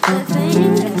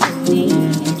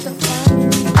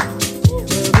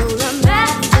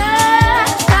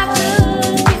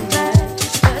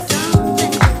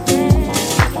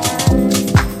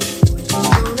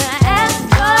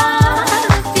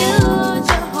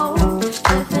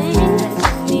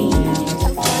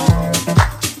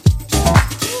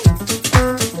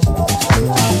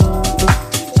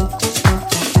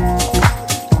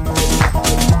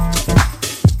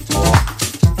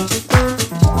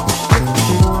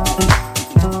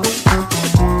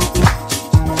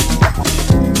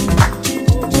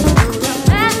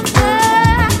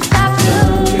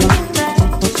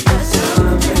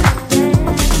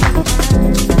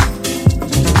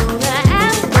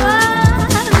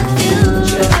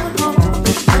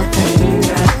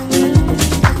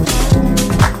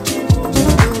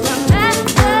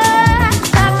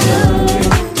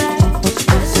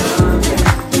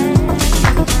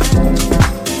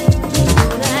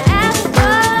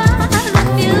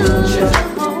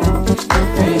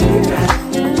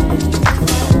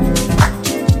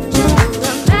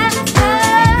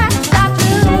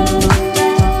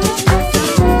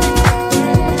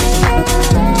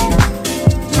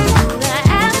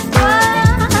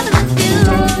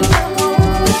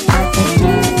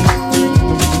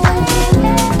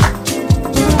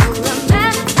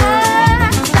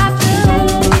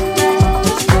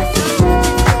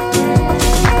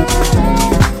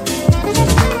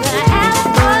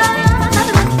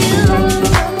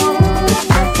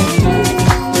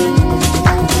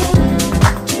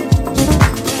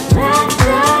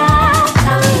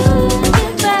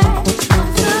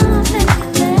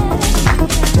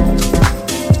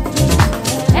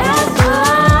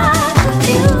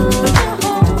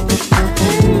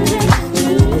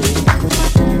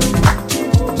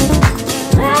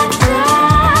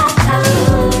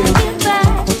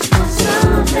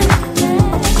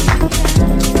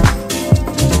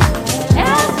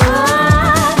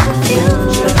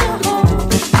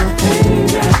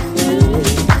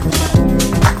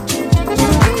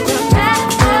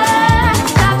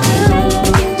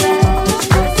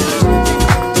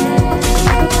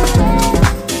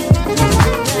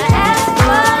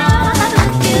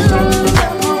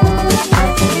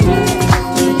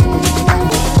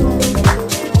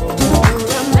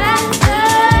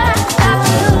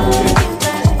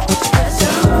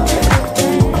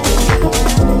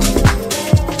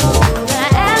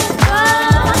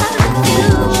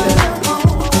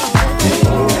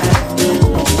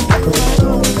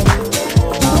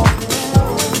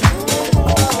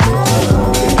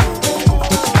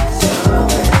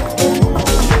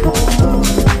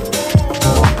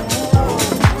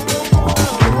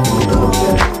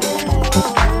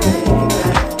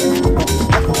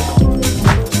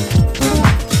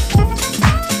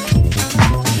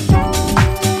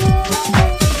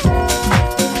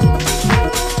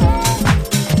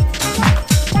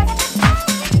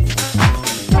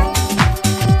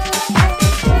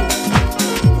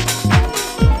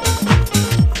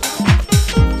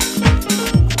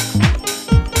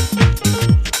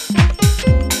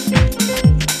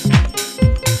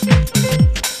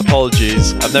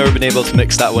 I've never been able to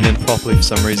mix that one in properly for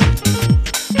some reason.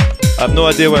 I have no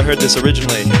idea where I heard this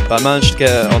originally, but I managed to get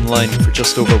it online for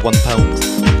just over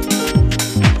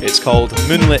 £1. It's called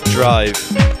Moonlit Drive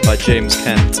by James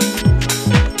Kent.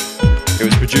 It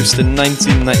was produced in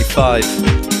 1995,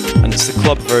 and it's the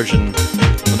club version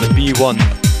on the B1.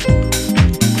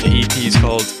 The EP is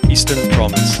called Eastern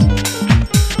Promise.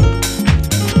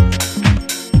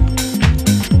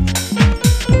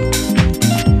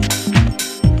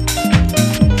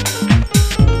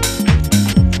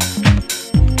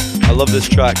 I love this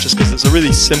track just because it's a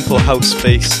really simple house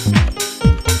bass,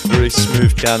 really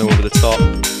smooth piano over the top.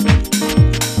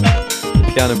 The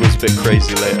piano goes a bit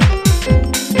crazy later.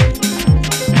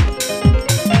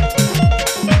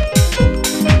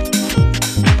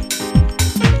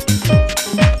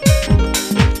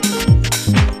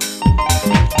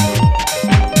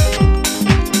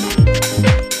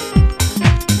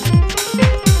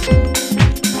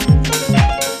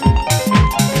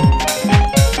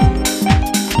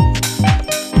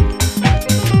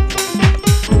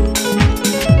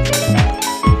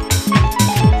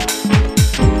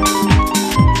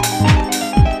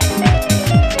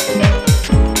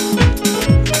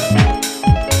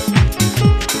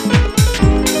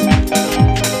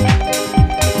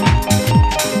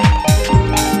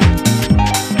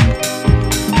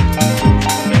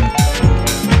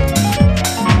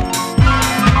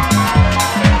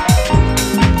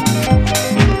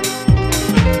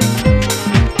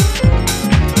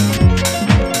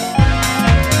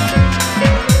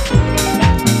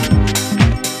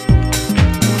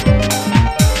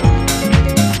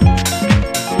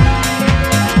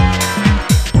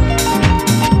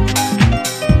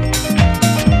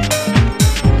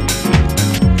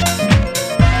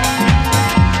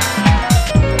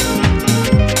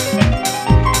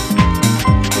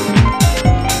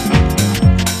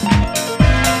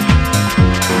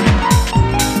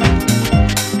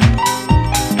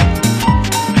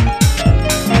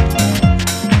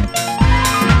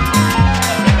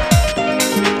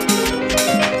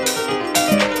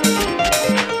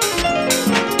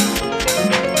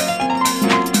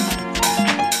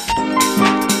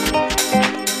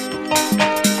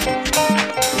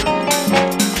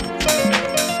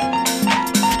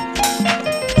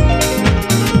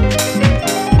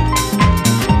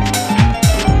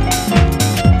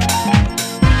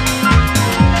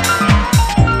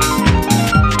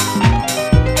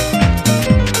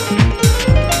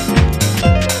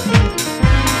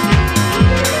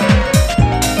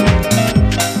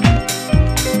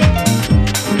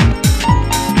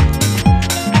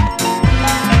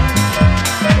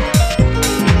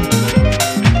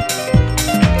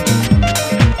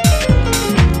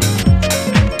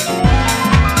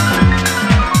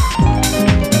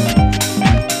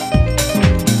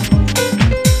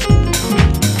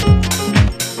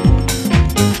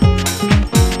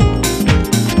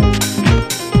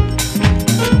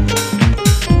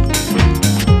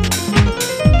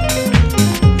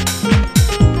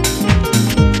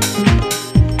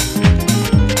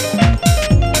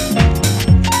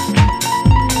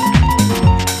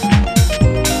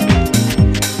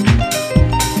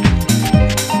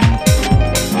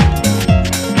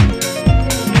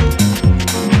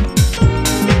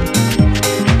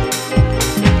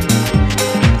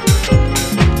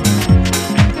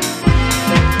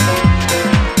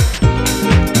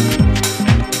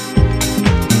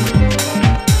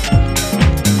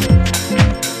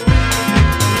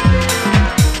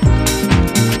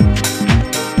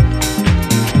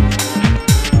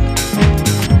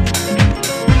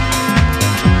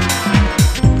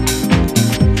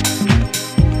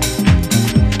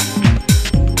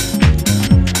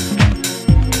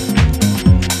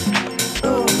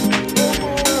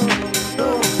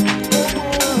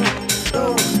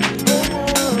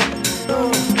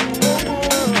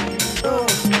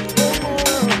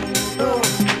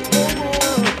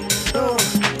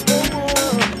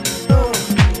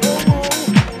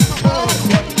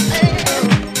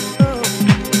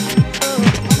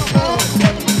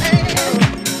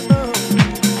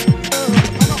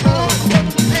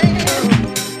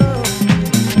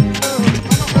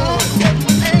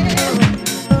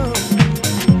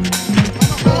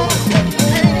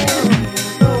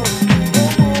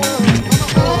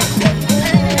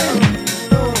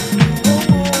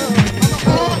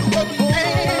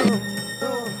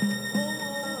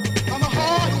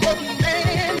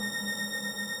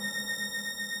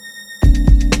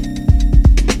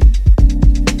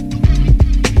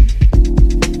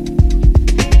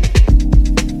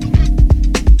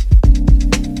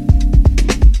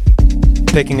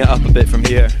 picking it up a bit from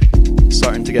here,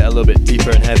 starting to get a little bit deeper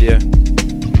and heavier.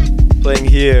 Playing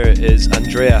here is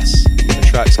Andreas, and the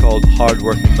track's called Hard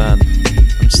Working Man.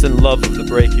 I'm just in love with the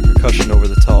breaky percussion over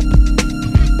the top.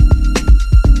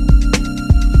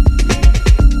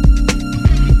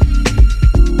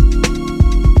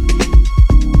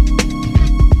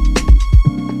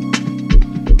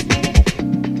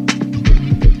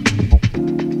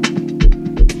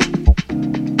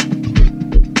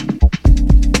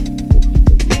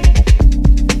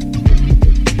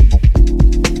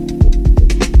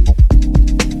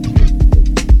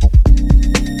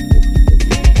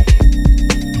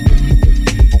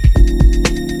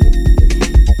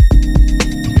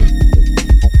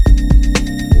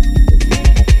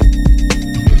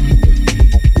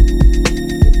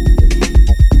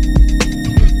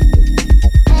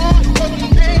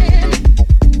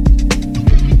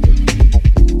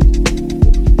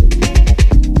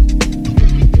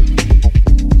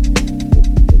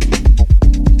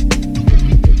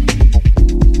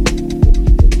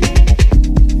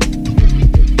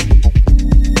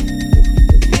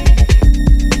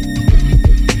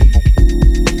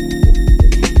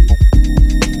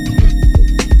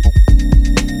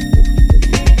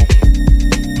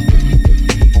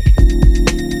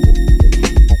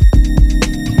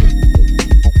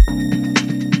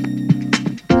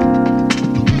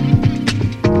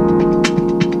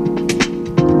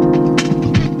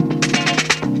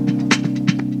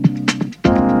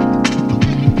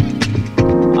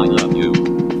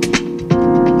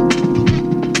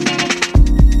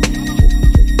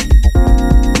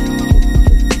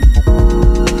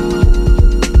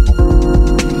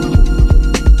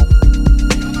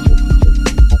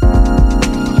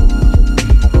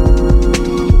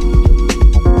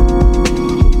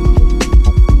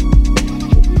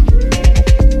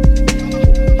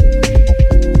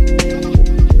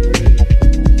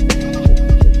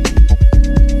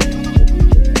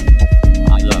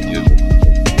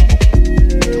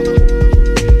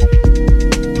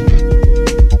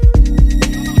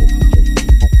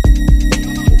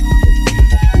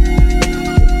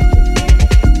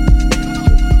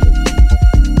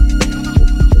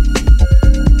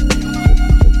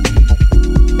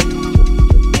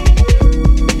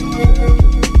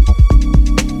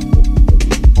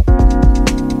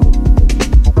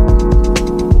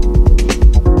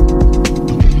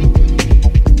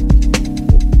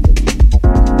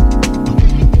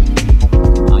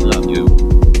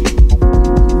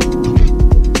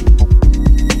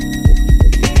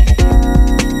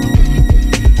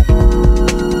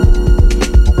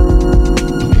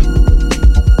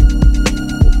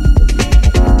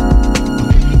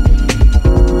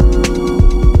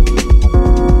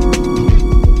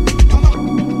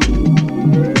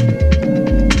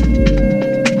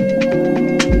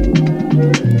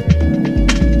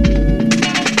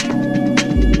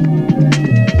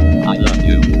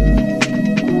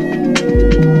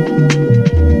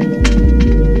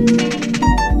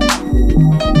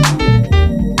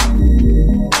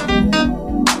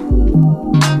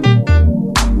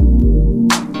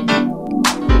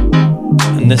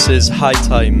 This is High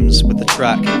Times with the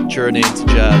track Journey into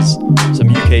Jazz, some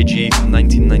UKG from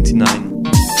 1999.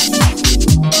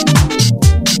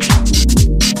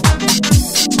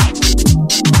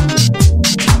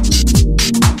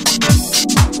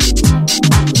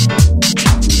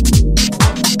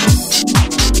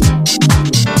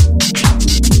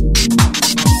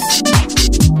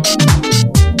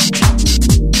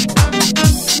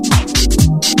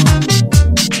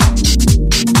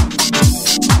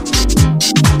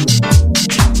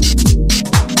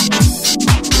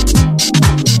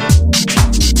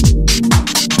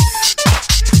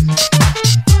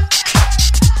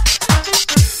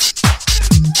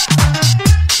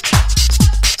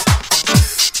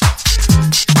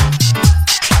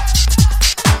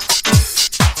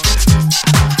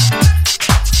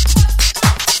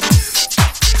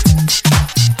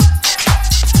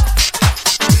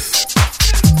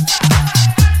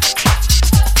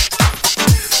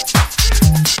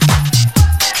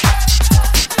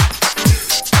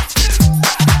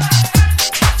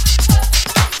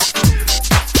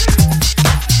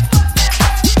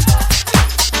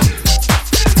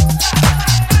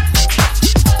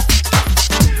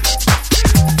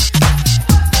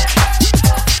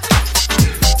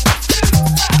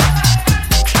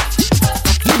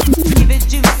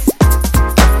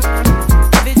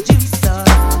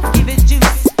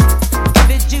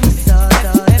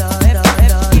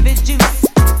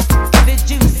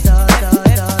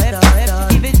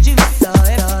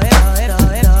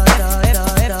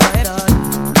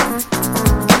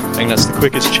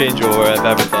 Quickest changeover I've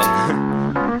ever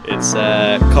done. It's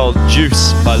called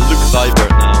Juice by Luke Vibert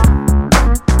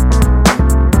now.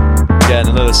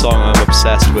 a song I'm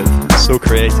obsessed with. So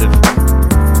creative.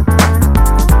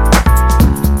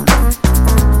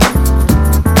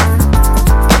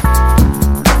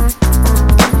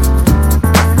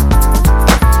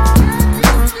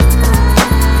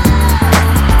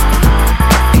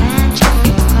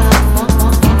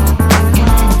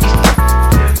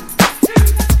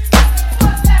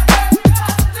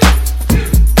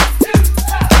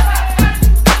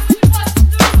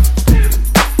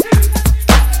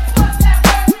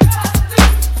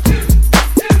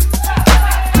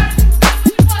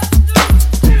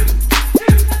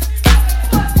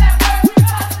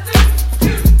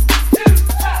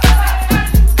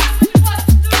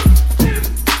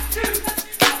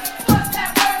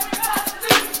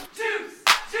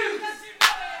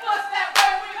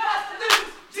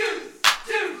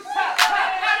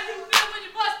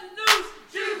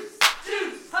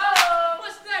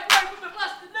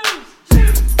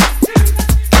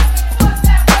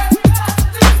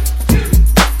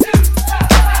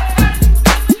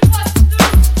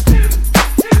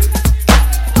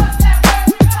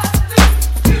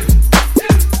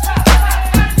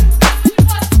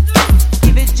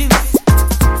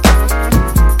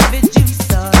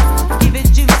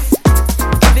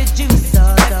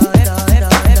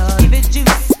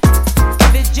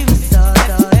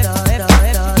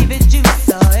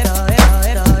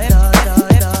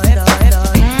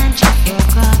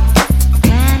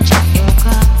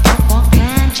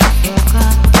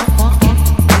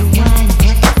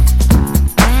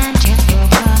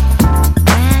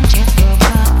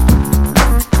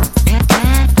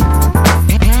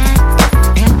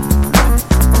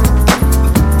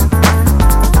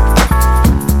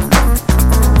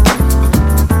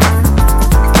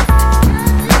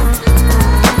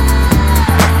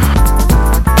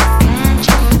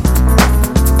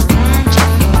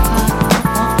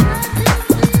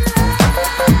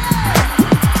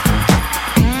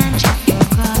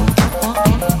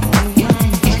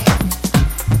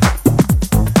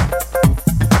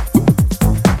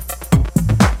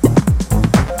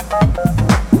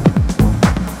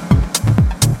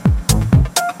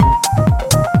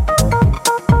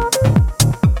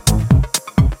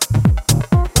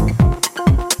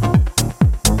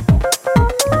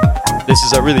 This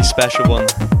is a really special one.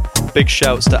 Big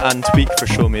shouts to Anne Tweak for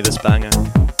showing me this banger.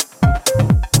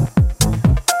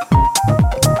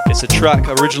 It's a track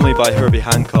originally by Herbie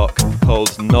Hancock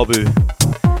called Nobu,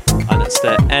 and it's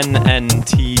the NNTBLST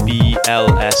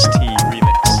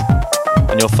remix.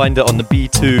 And you'll find it on the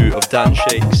B2 of Dan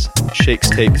Shakes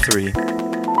Tape 3.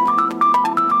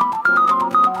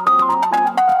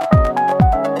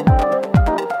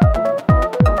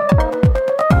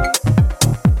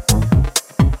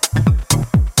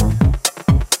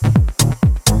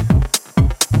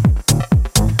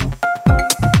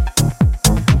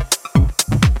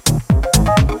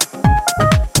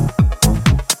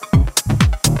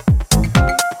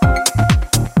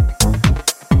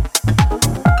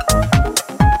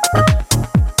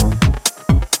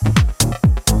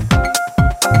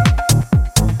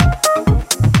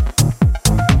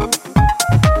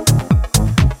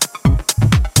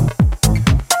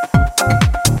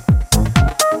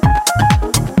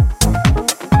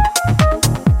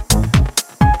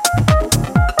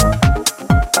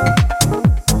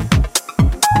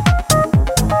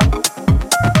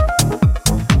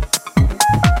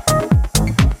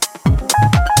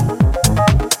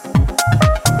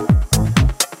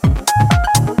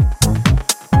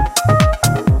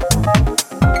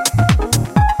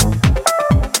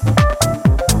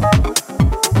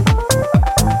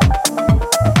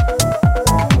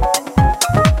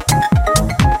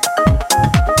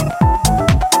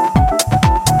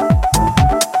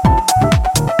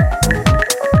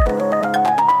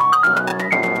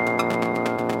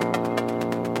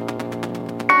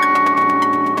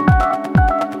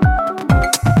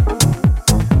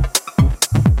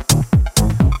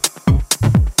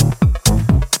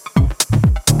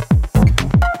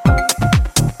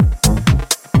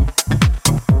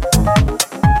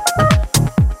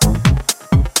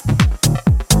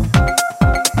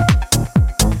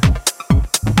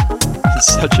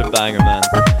 Such a banger, man.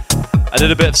 I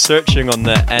did a bit of searching on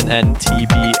the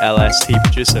NNTBLST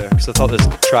producer because I thought this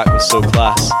track was so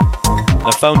class. And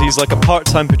I found he's like a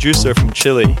part-time producer from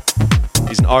Chile.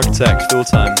 He's an architect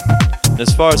full-time. And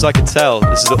as far as I can tell,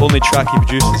 this is the only track he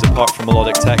produces apart from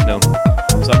melodic techno.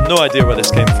 So I have no idea where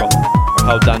this came from or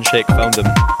how Dan Shake found him,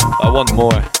 but I want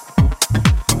more.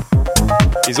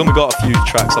 He's only got a few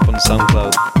tracks up on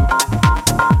SoundCloud.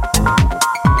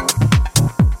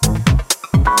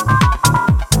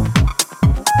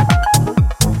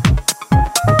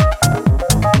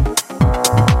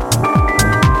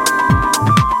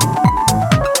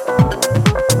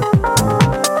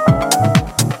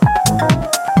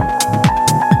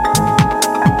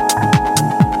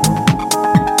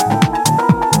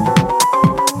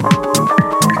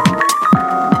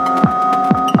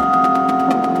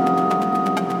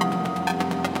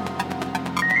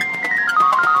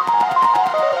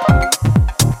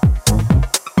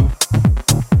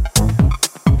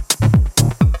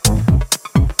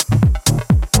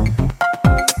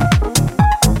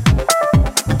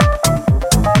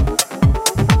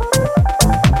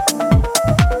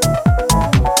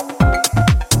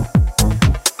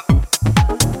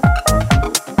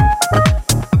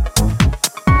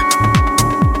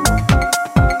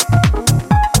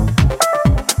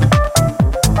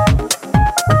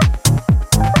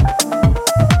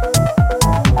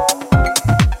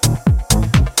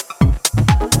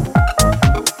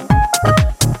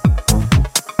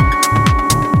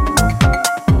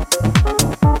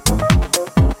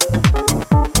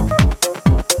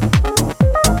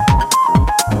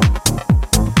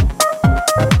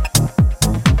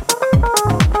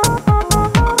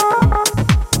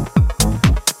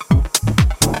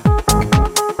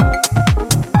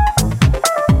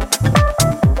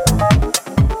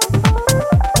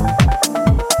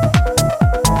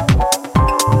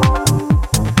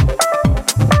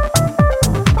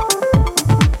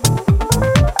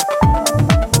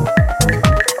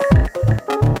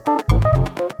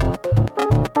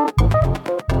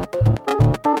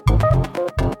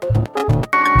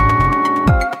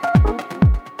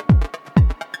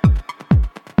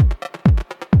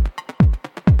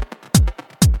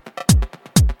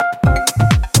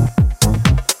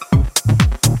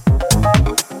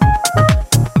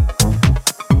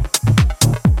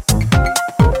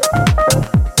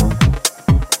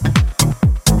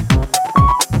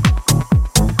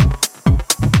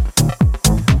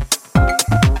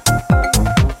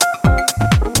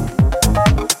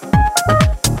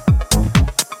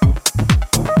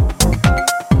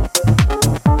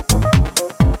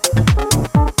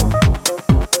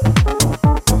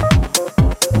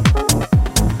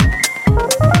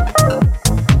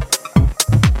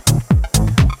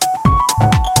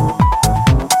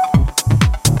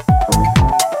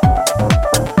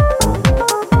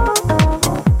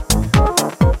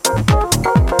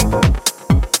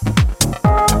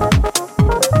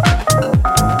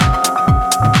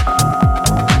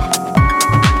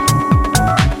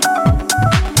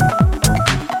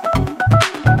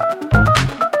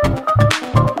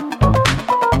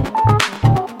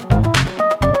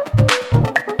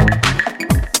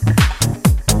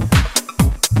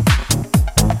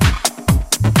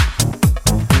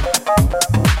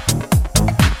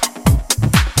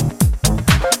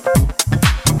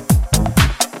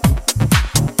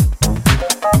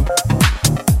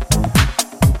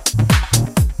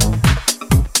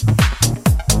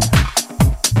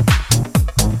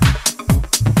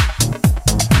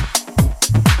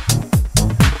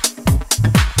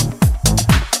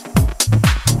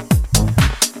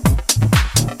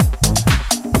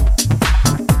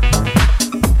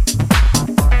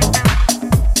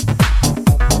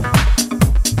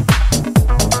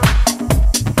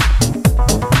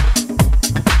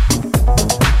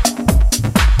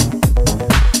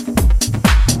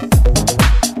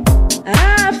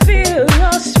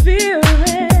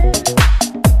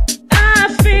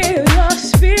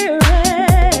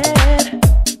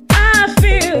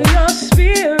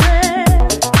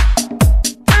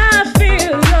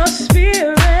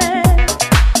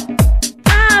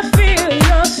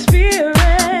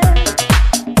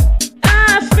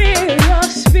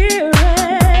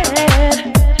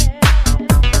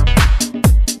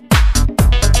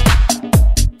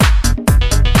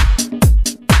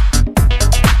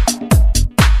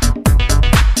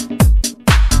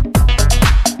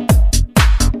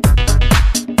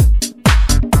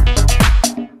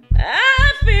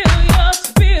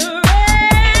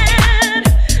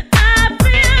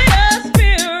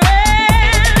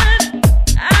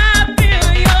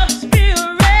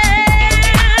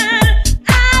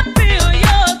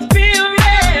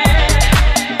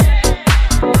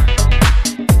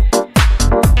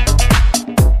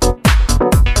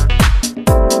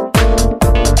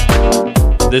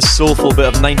 This soulful bit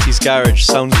of 90s garage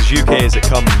sounds as UK as it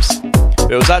comes.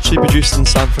 It was actually produced in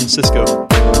San Francisco,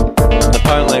 and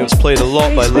apparently it was played a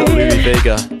lot by Little Louie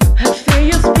Vega. I feel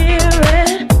your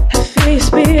spirit, I feel your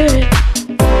spirit.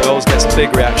 It always gets a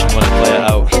big reaction when I play it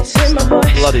out. It's in my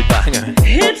voice. Bloody banger.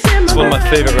 It's in my It's one of my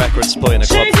favourite records to play in a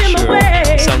club for sure.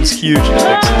 It sounds huge in the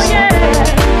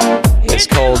mixes. It's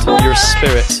called Your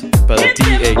Spirit by the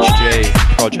DHJ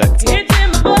Project. It's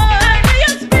in my voice. I feel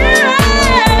your spirit.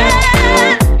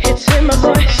 It's in my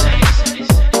voice.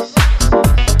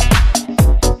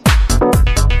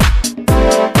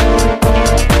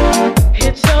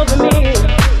 It's over me.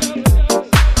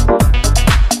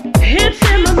 It's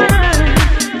in my mind.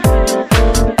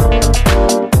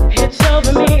 It's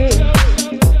over me.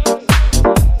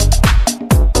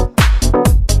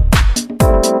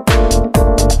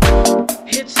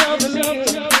 It's over me.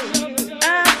 I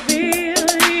feel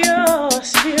your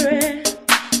spirit.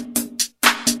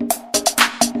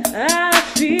 I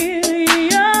feel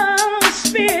your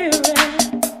spirit.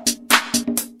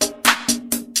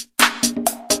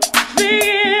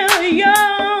 Feel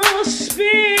your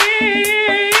spirit.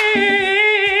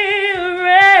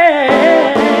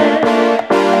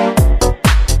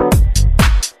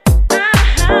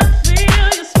 I feel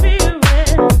your spirit.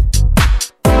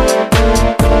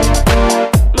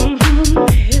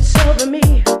 It's over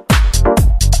me. It's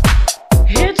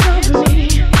over me.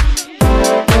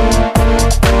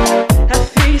 I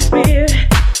feel your spirit.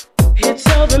 It's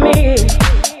over me.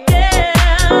 Yeah.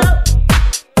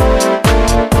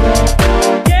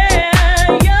 Yeah,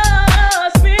 your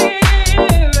spirit,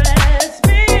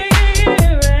 spirit.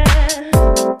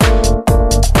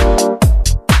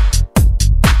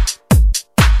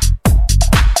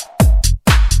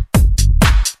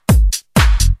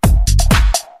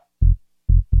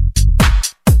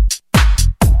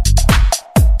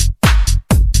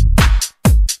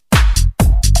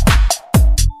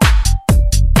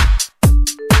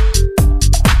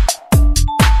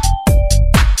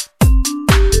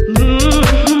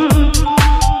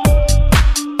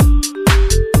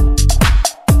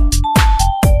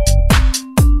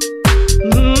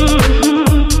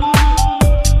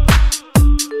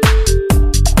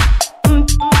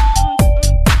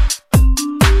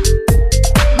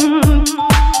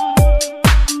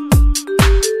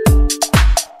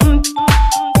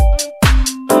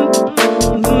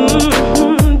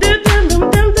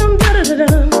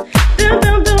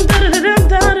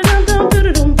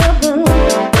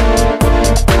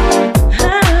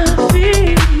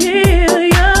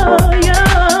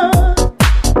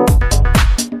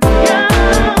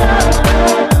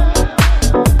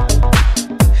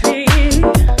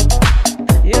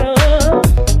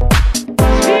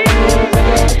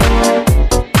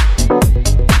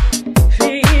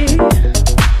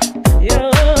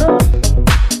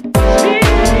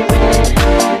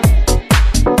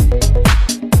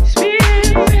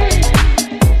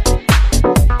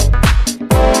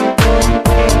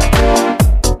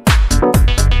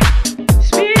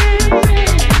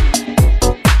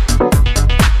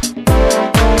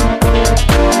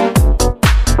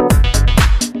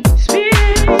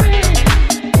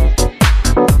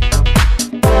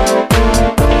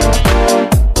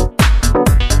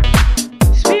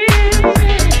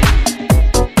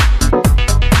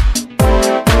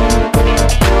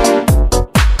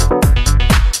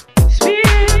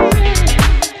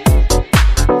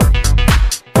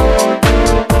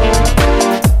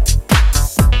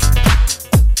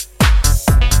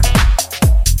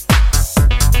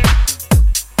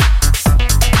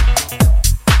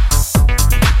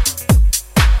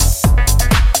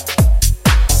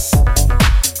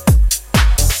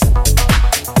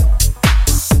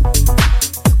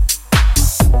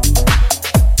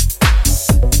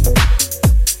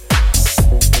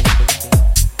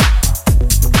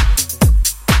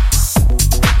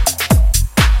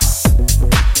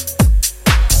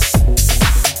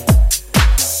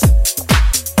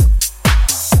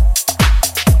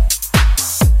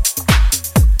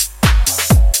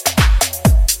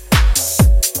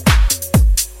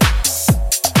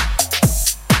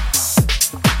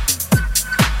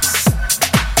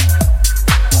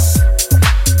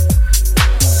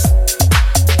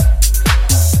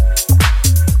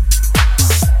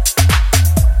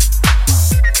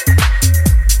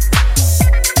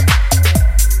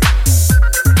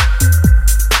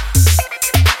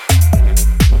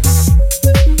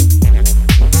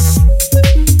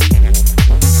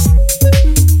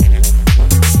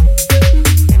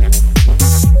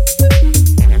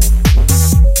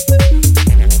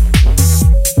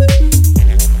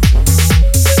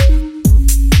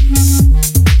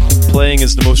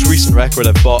 Is the most recent record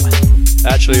I've bought.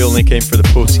 Actually only came for the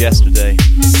post yesterday.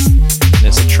 And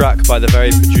it's a track by the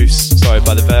very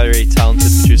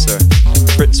talented producer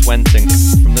Frits Wentink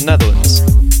from the Netherlands,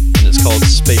 and it's called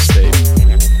Space Babe.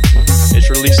 It's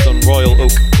released on Royal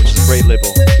Oak, which is a great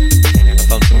label. I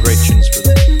found some great tunes for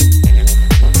them.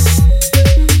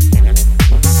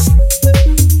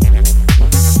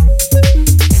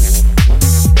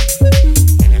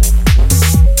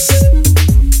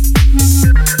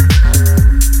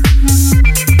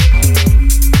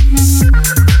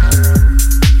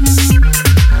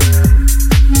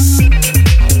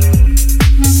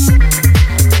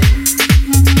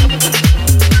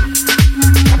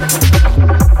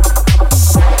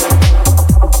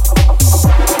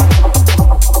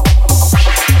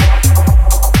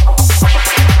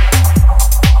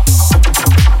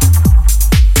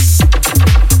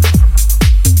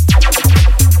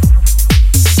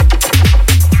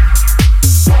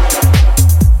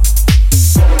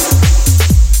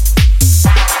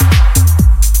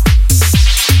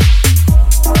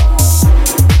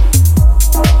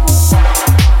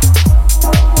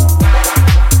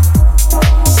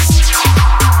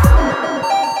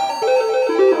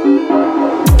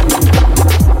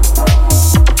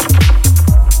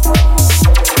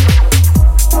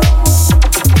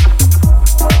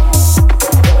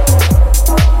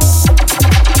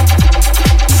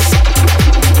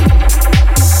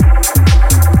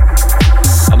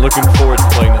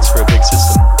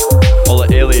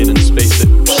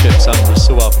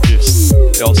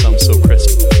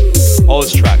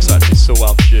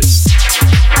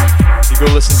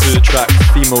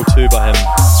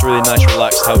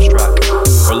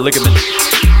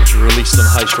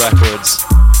 Records,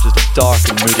 just a dark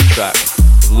and moody track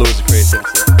with loads of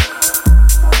creativity.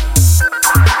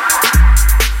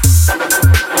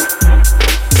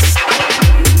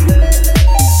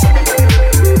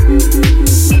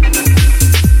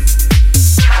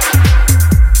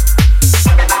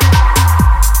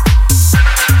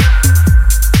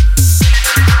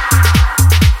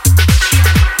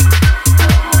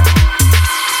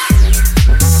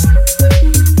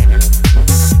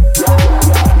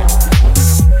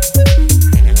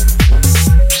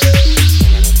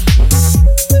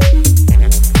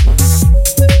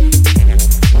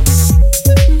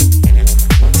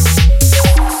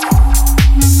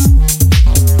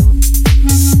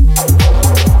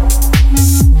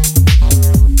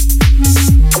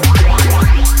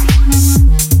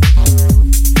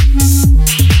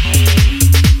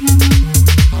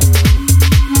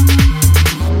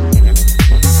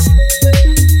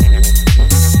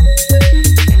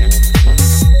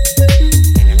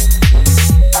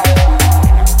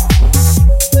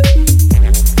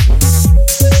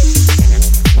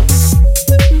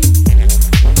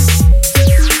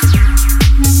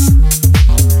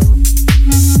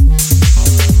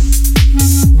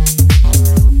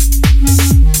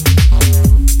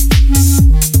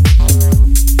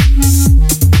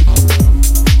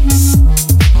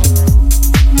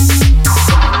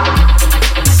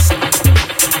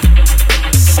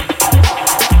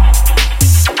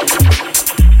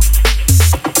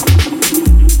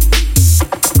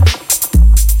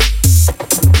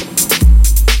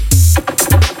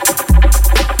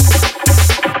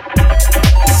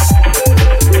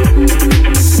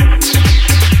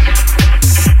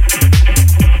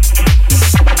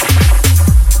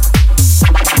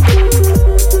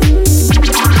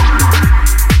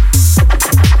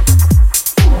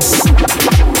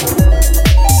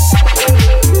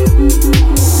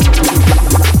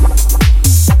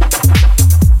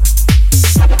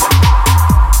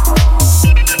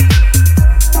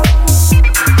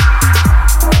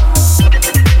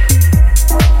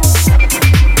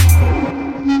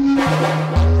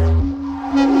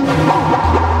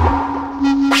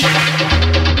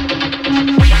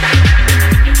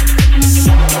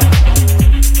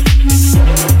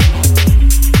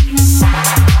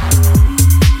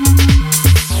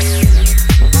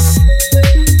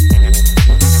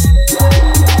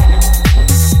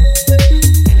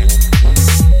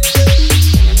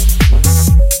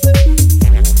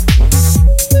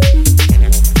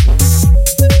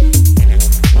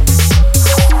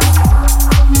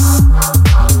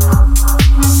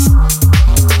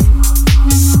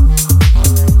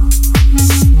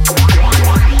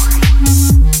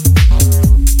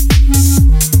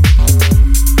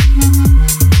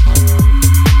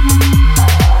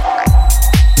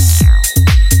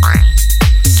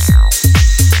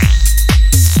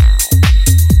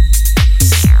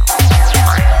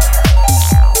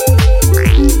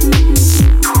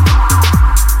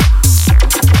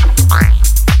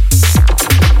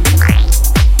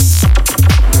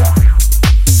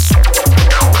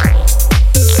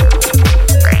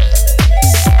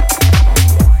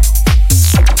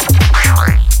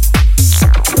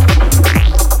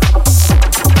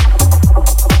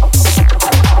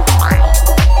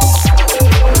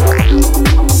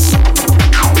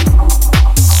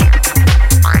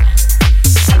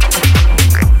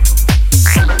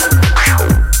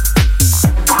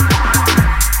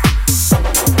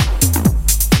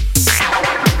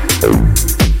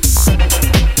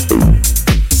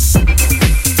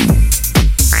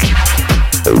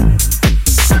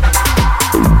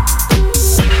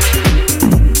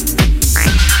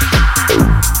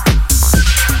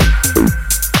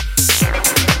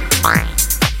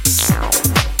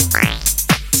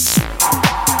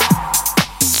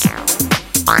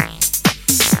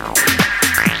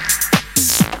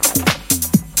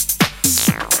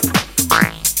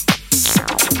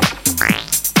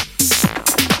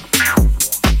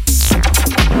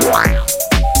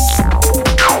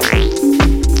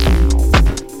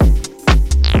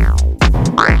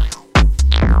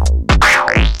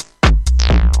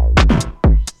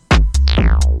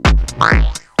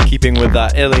 with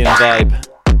that alien vibe.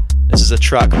 This is a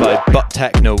track by Butt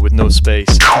Techno with no space.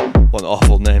 What an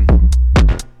awful name.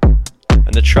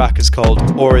 And the track is called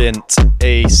Orient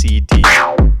ACD.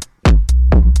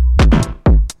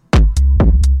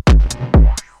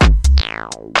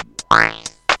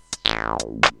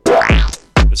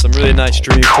 There's some really nice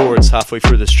dreamy chords halfway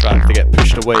through this track. They get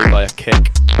pushed away by a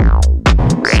kick.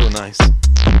 So nice.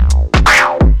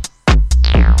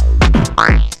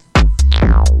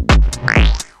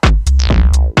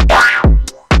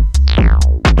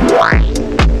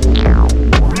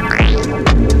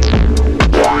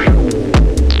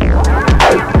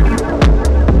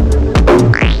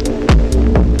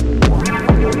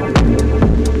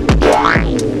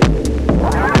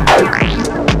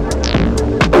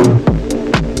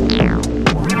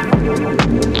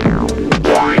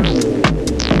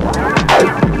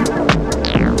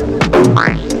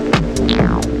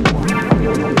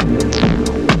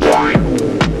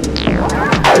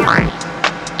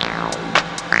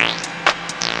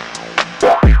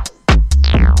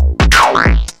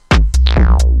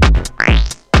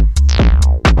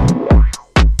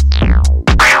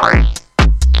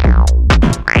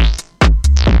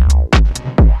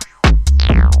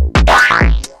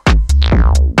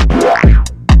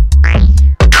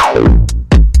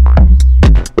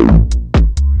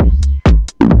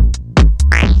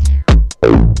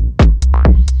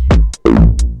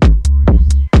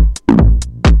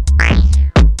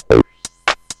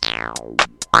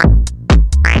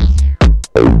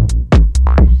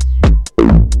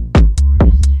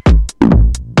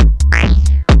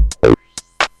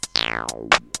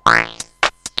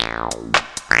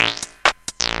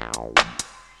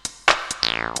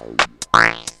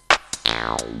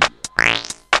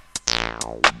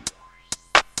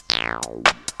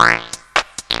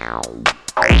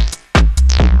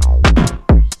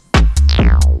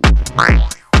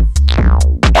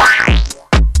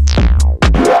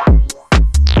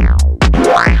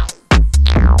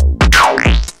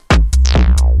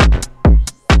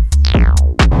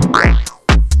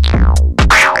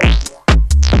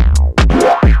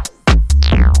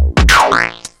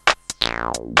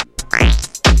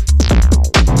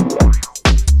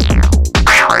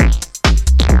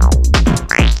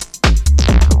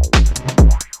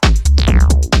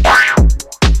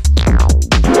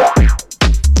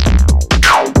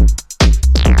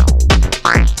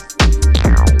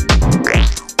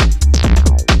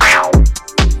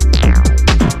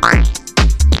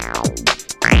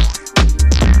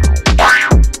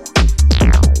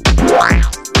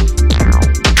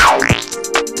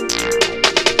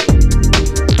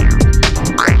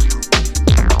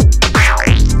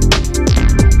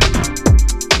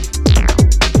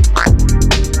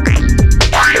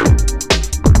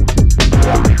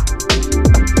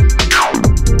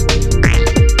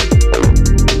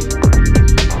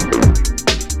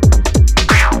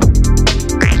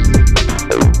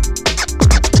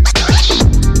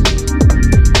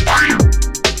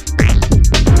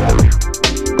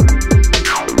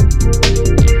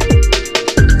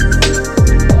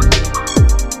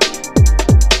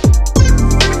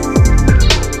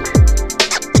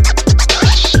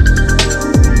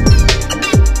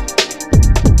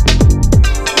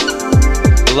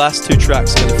 Last two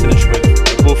tracks I'm going to finish with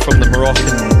are both from the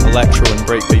Moroccan electro and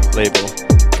breakbeat label,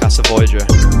 Casa Voyager.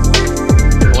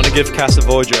 I want to give Casa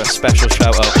Voyager a special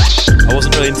shout out. I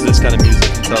wasn't really into this kind of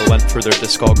music until I went through their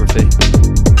discography.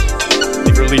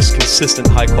 They've released consistent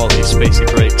high quality spacey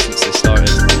breaks since they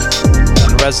started,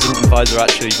 and Resident Advisor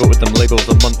actually voted them Label of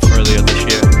the Month earlier this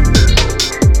year.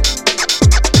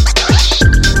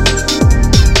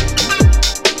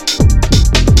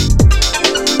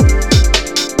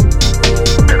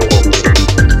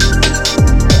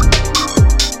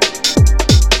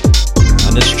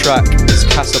 Track is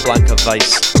Casablanca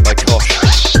Vice by Kosh.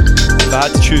 If I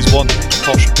had to choose one,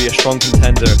 Kosh would be a strong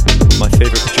contender for my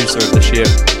favourite producer of this year.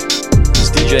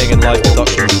 His DJing and live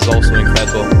productions is also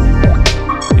incredible.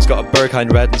 He's got a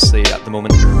Berghain residency at the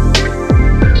moment.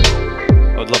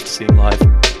 I would love to see him live.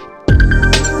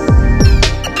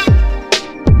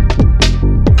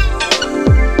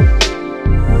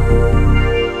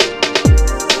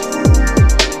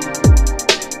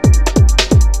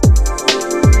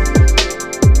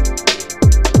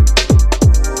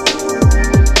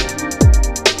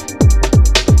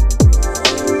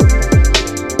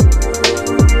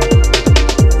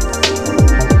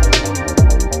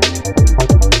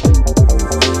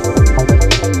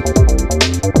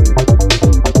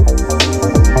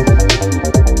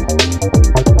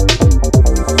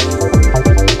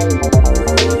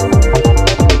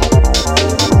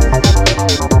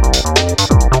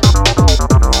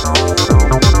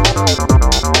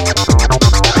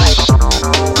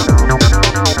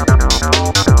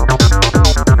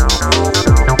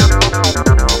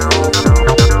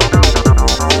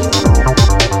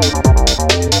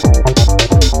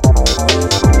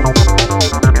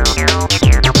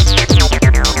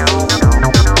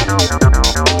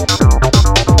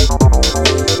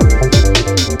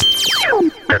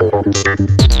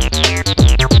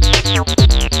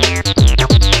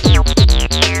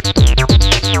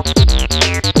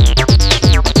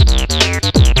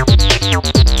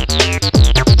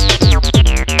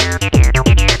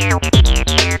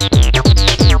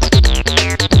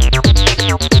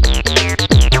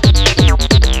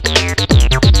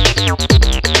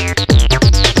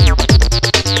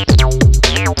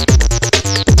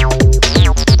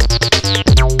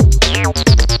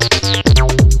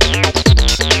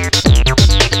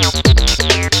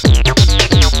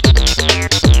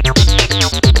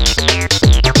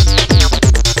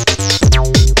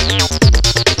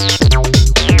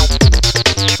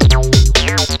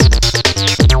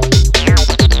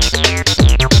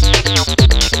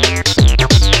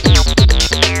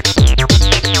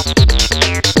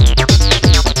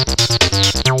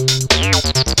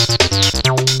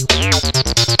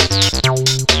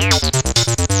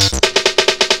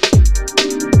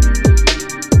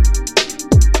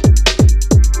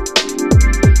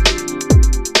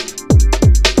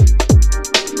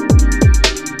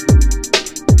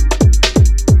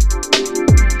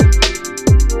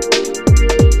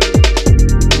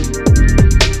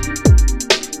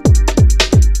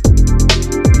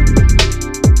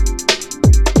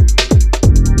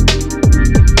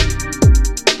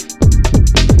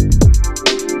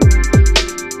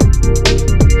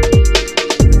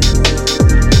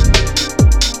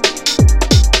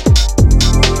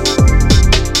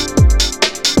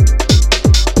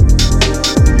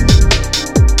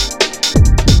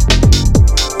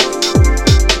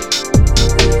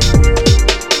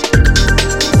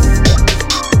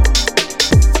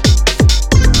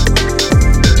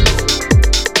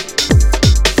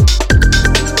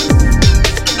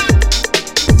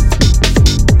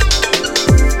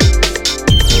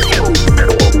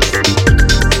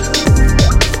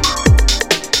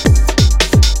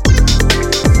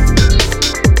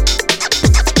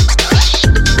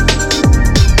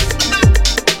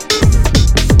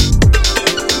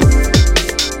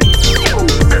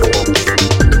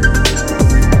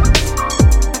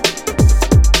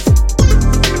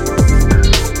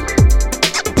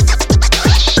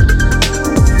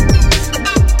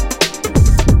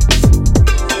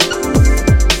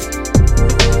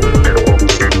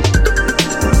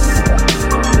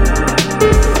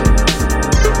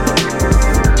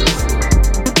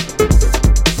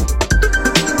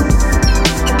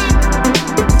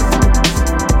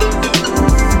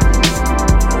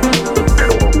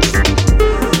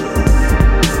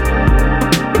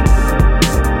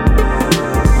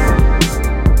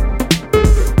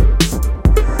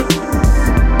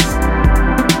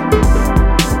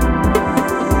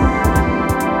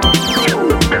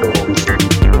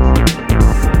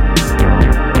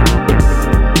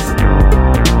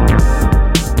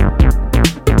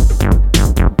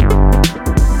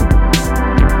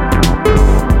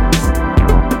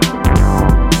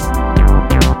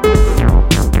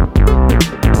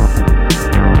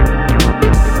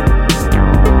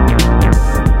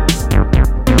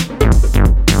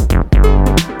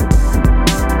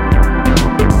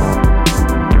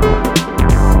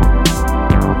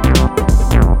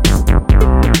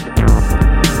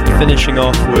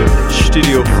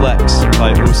 Studio Flex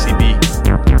by OCB,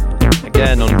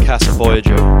 again on Casa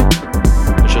Voyager.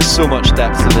 There's just so much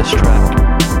depth to this track.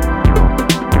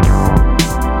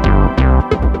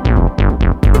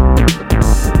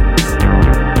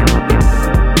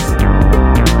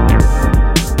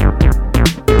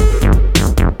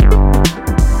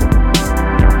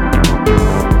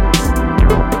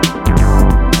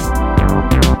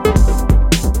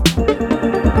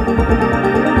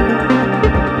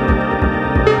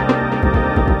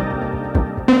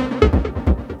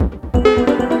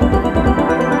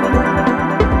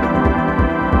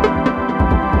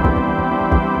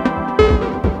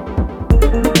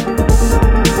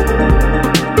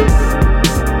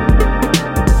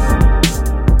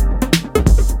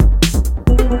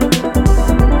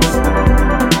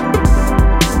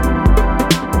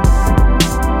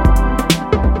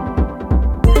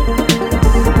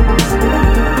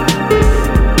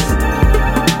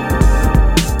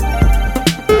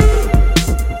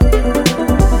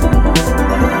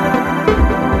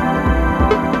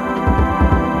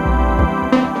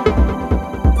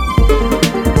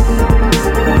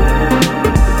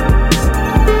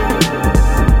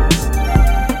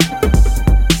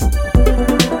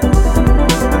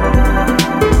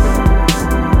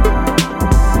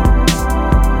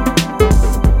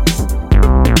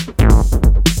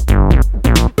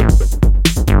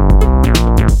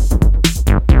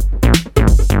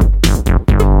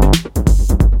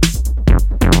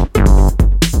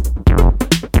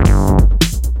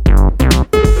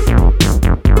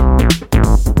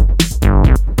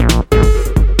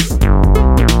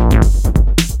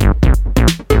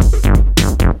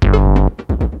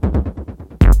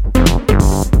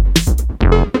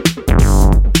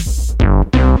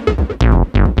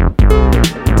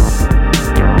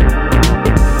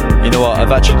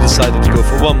 Decided to go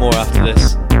for one more after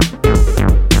this.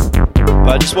 But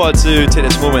I just wanted to take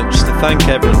this moment just to thank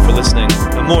everyone for listening,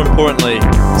 and more importantly,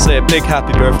 say a big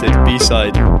happy birthday to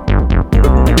B-Side.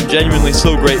 I'm genuinely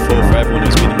so grateful for everyone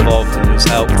who's been involved and who's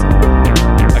helped.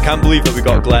 I can't believe that we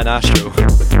got Glenn Astro,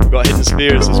 we got Hidden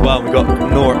Spheres as well, and we got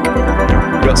Nork.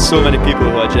 We got so many people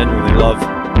who I genuinely love.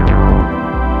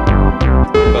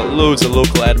 We've got loads of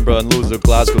local Edinburgh and loads of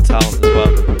Glasgow talent as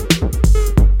well.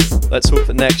 Let's hope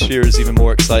that next year is even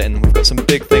more exciting. We've got some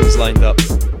big things lined up.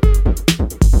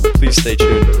 Please stay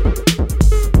tuned.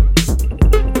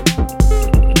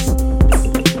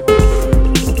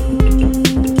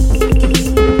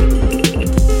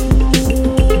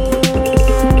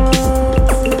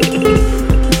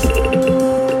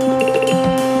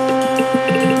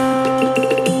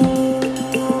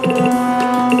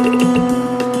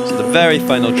 So the very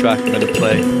final track I'm going to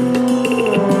play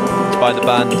is by the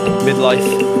band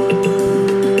Midlife.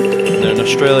 They're an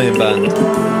Australian band.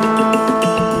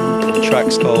 The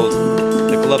track's called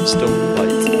The Gloves Don't Bite.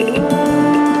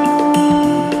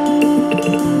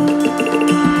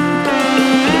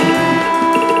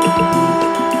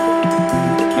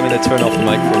 I'm going to turn off the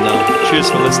microphone now. Cheers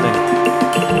for listening.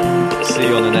 See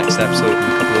you on the next episode in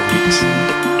a couple of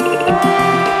weeks.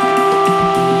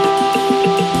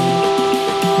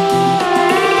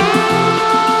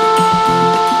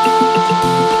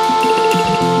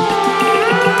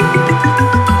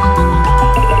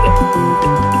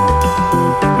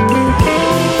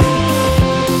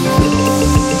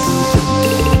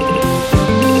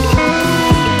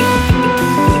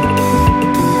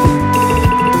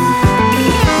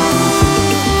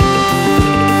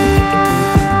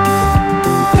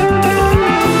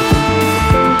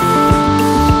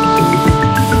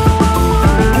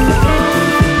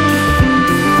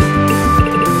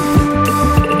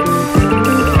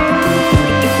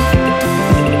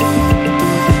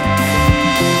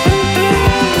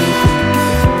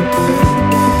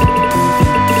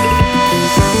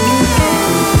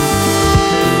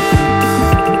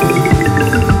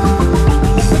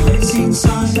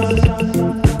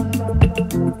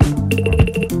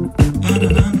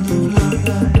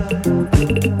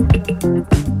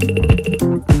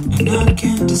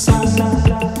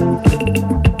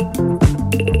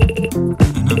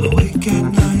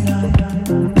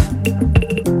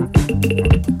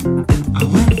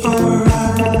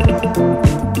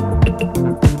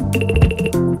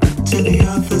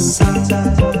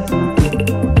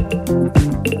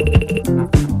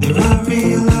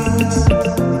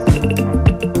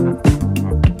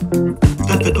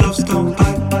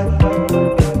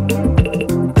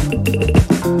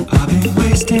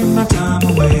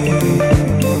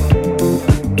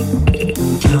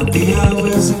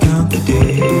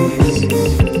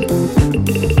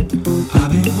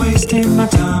 wasting my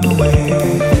time away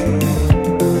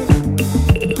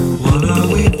while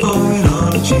I wait for it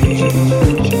all to change.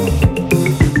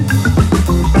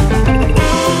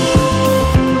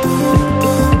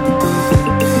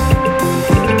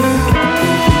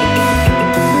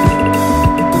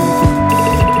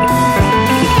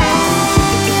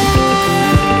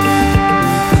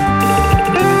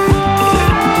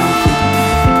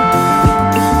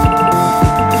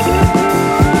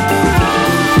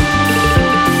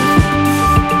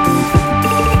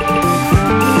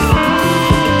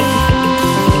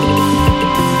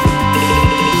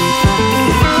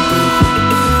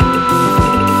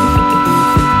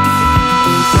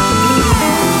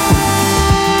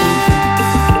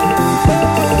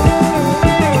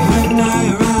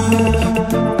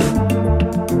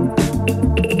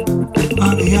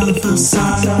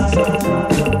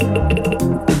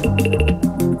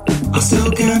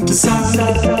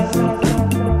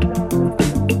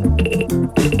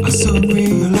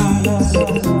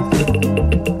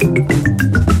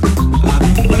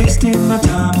 Wasting my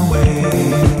time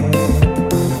away.